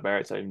that's going to bear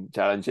its own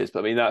challenges. But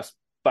I mean, that's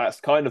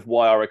kind of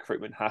why our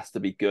recruitment has to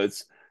be good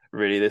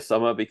really this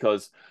summer,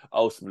 because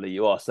ultimately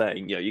you are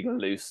saying you're going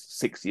to lose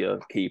 6 of your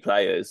key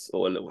players,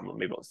 or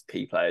maybe not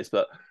key players,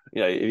 but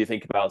if you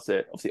think about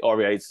it, obviously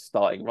Aurier's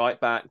starting right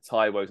back,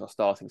 Taiwo's our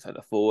starting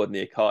centre forward,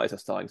 Niakate our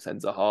starting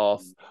centre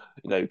half.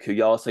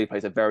 Kouyaté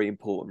plays a very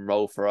important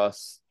role for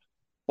us.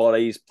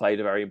 Body's played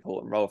a very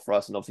important role for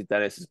us, and obviously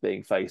Dennis is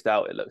being phased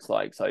out, it looks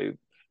like. So,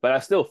 but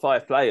that's still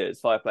 5 players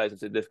of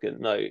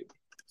significant note.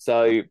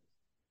 So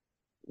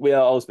we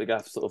are ultimately going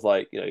to have to sort of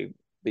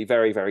be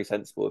very, very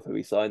sensible of who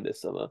we sign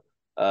this summer.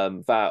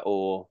 That,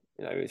 or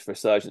it's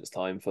resurgence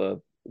time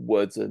for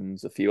Woods and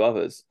a few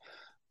others.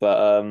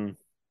 But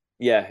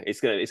yeah, it's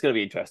gonna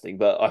be interesting.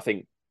 But I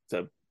think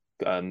to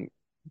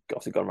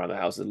obviously gone around the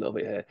houses a little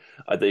bit here.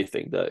 I do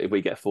think that if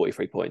we get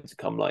 43 points to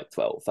come like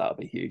 12th, that would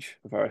be huge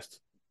for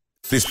Forest.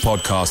 This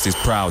podcast is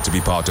proud to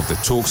be part of the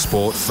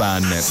TalkSport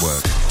Fan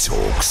Network.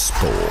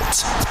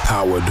 TalkSport,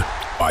 powered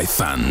by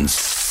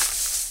fans.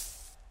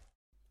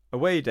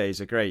 Away days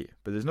are great,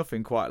 but there's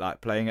nothing quite like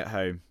playing at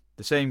home.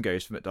 The same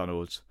goes for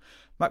McDonald's.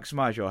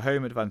 Maximise your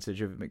home advantage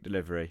with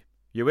McDelivery.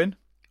 You in?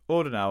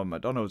 Order now on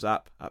McDonald's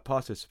app at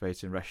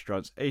participating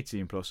restaurants.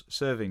 18 plus,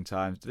 serving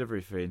times,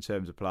 delivery fee and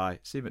terms apply.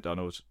 See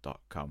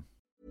mcdonalds.com.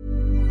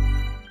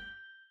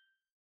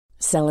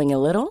 Selling a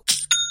little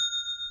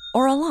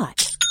or a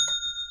lot?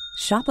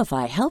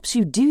 Shopify helps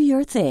you do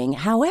your thing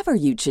however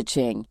you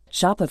cha-ching.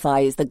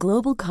 Shopify is the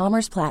global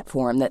commerce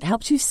platform that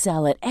helps you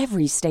sell at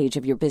every stage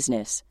of your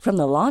business. From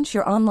the launch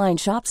your online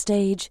shop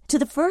stage to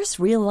the first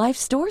real-life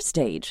store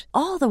stage,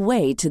 all the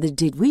way to the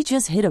did we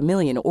just hit a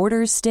million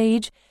orders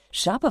stage.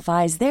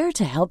 Shopify is there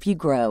to help you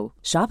grow.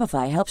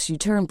 Shopify helps you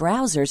turn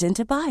browsers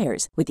into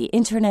buyers with the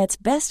internet's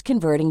best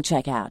converting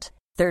checkout.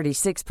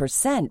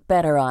 36%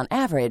 better on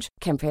average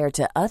compared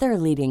to other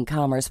leading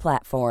commerce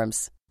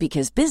platforms.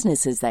 Because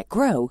businesses that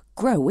grow,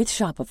 grow with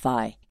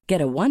Shopify.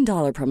 Get a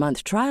 $1 per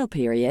month trial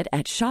period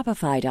at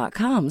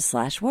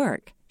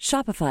shopify.com/work.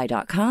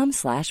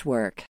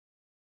 Shopify.com/work.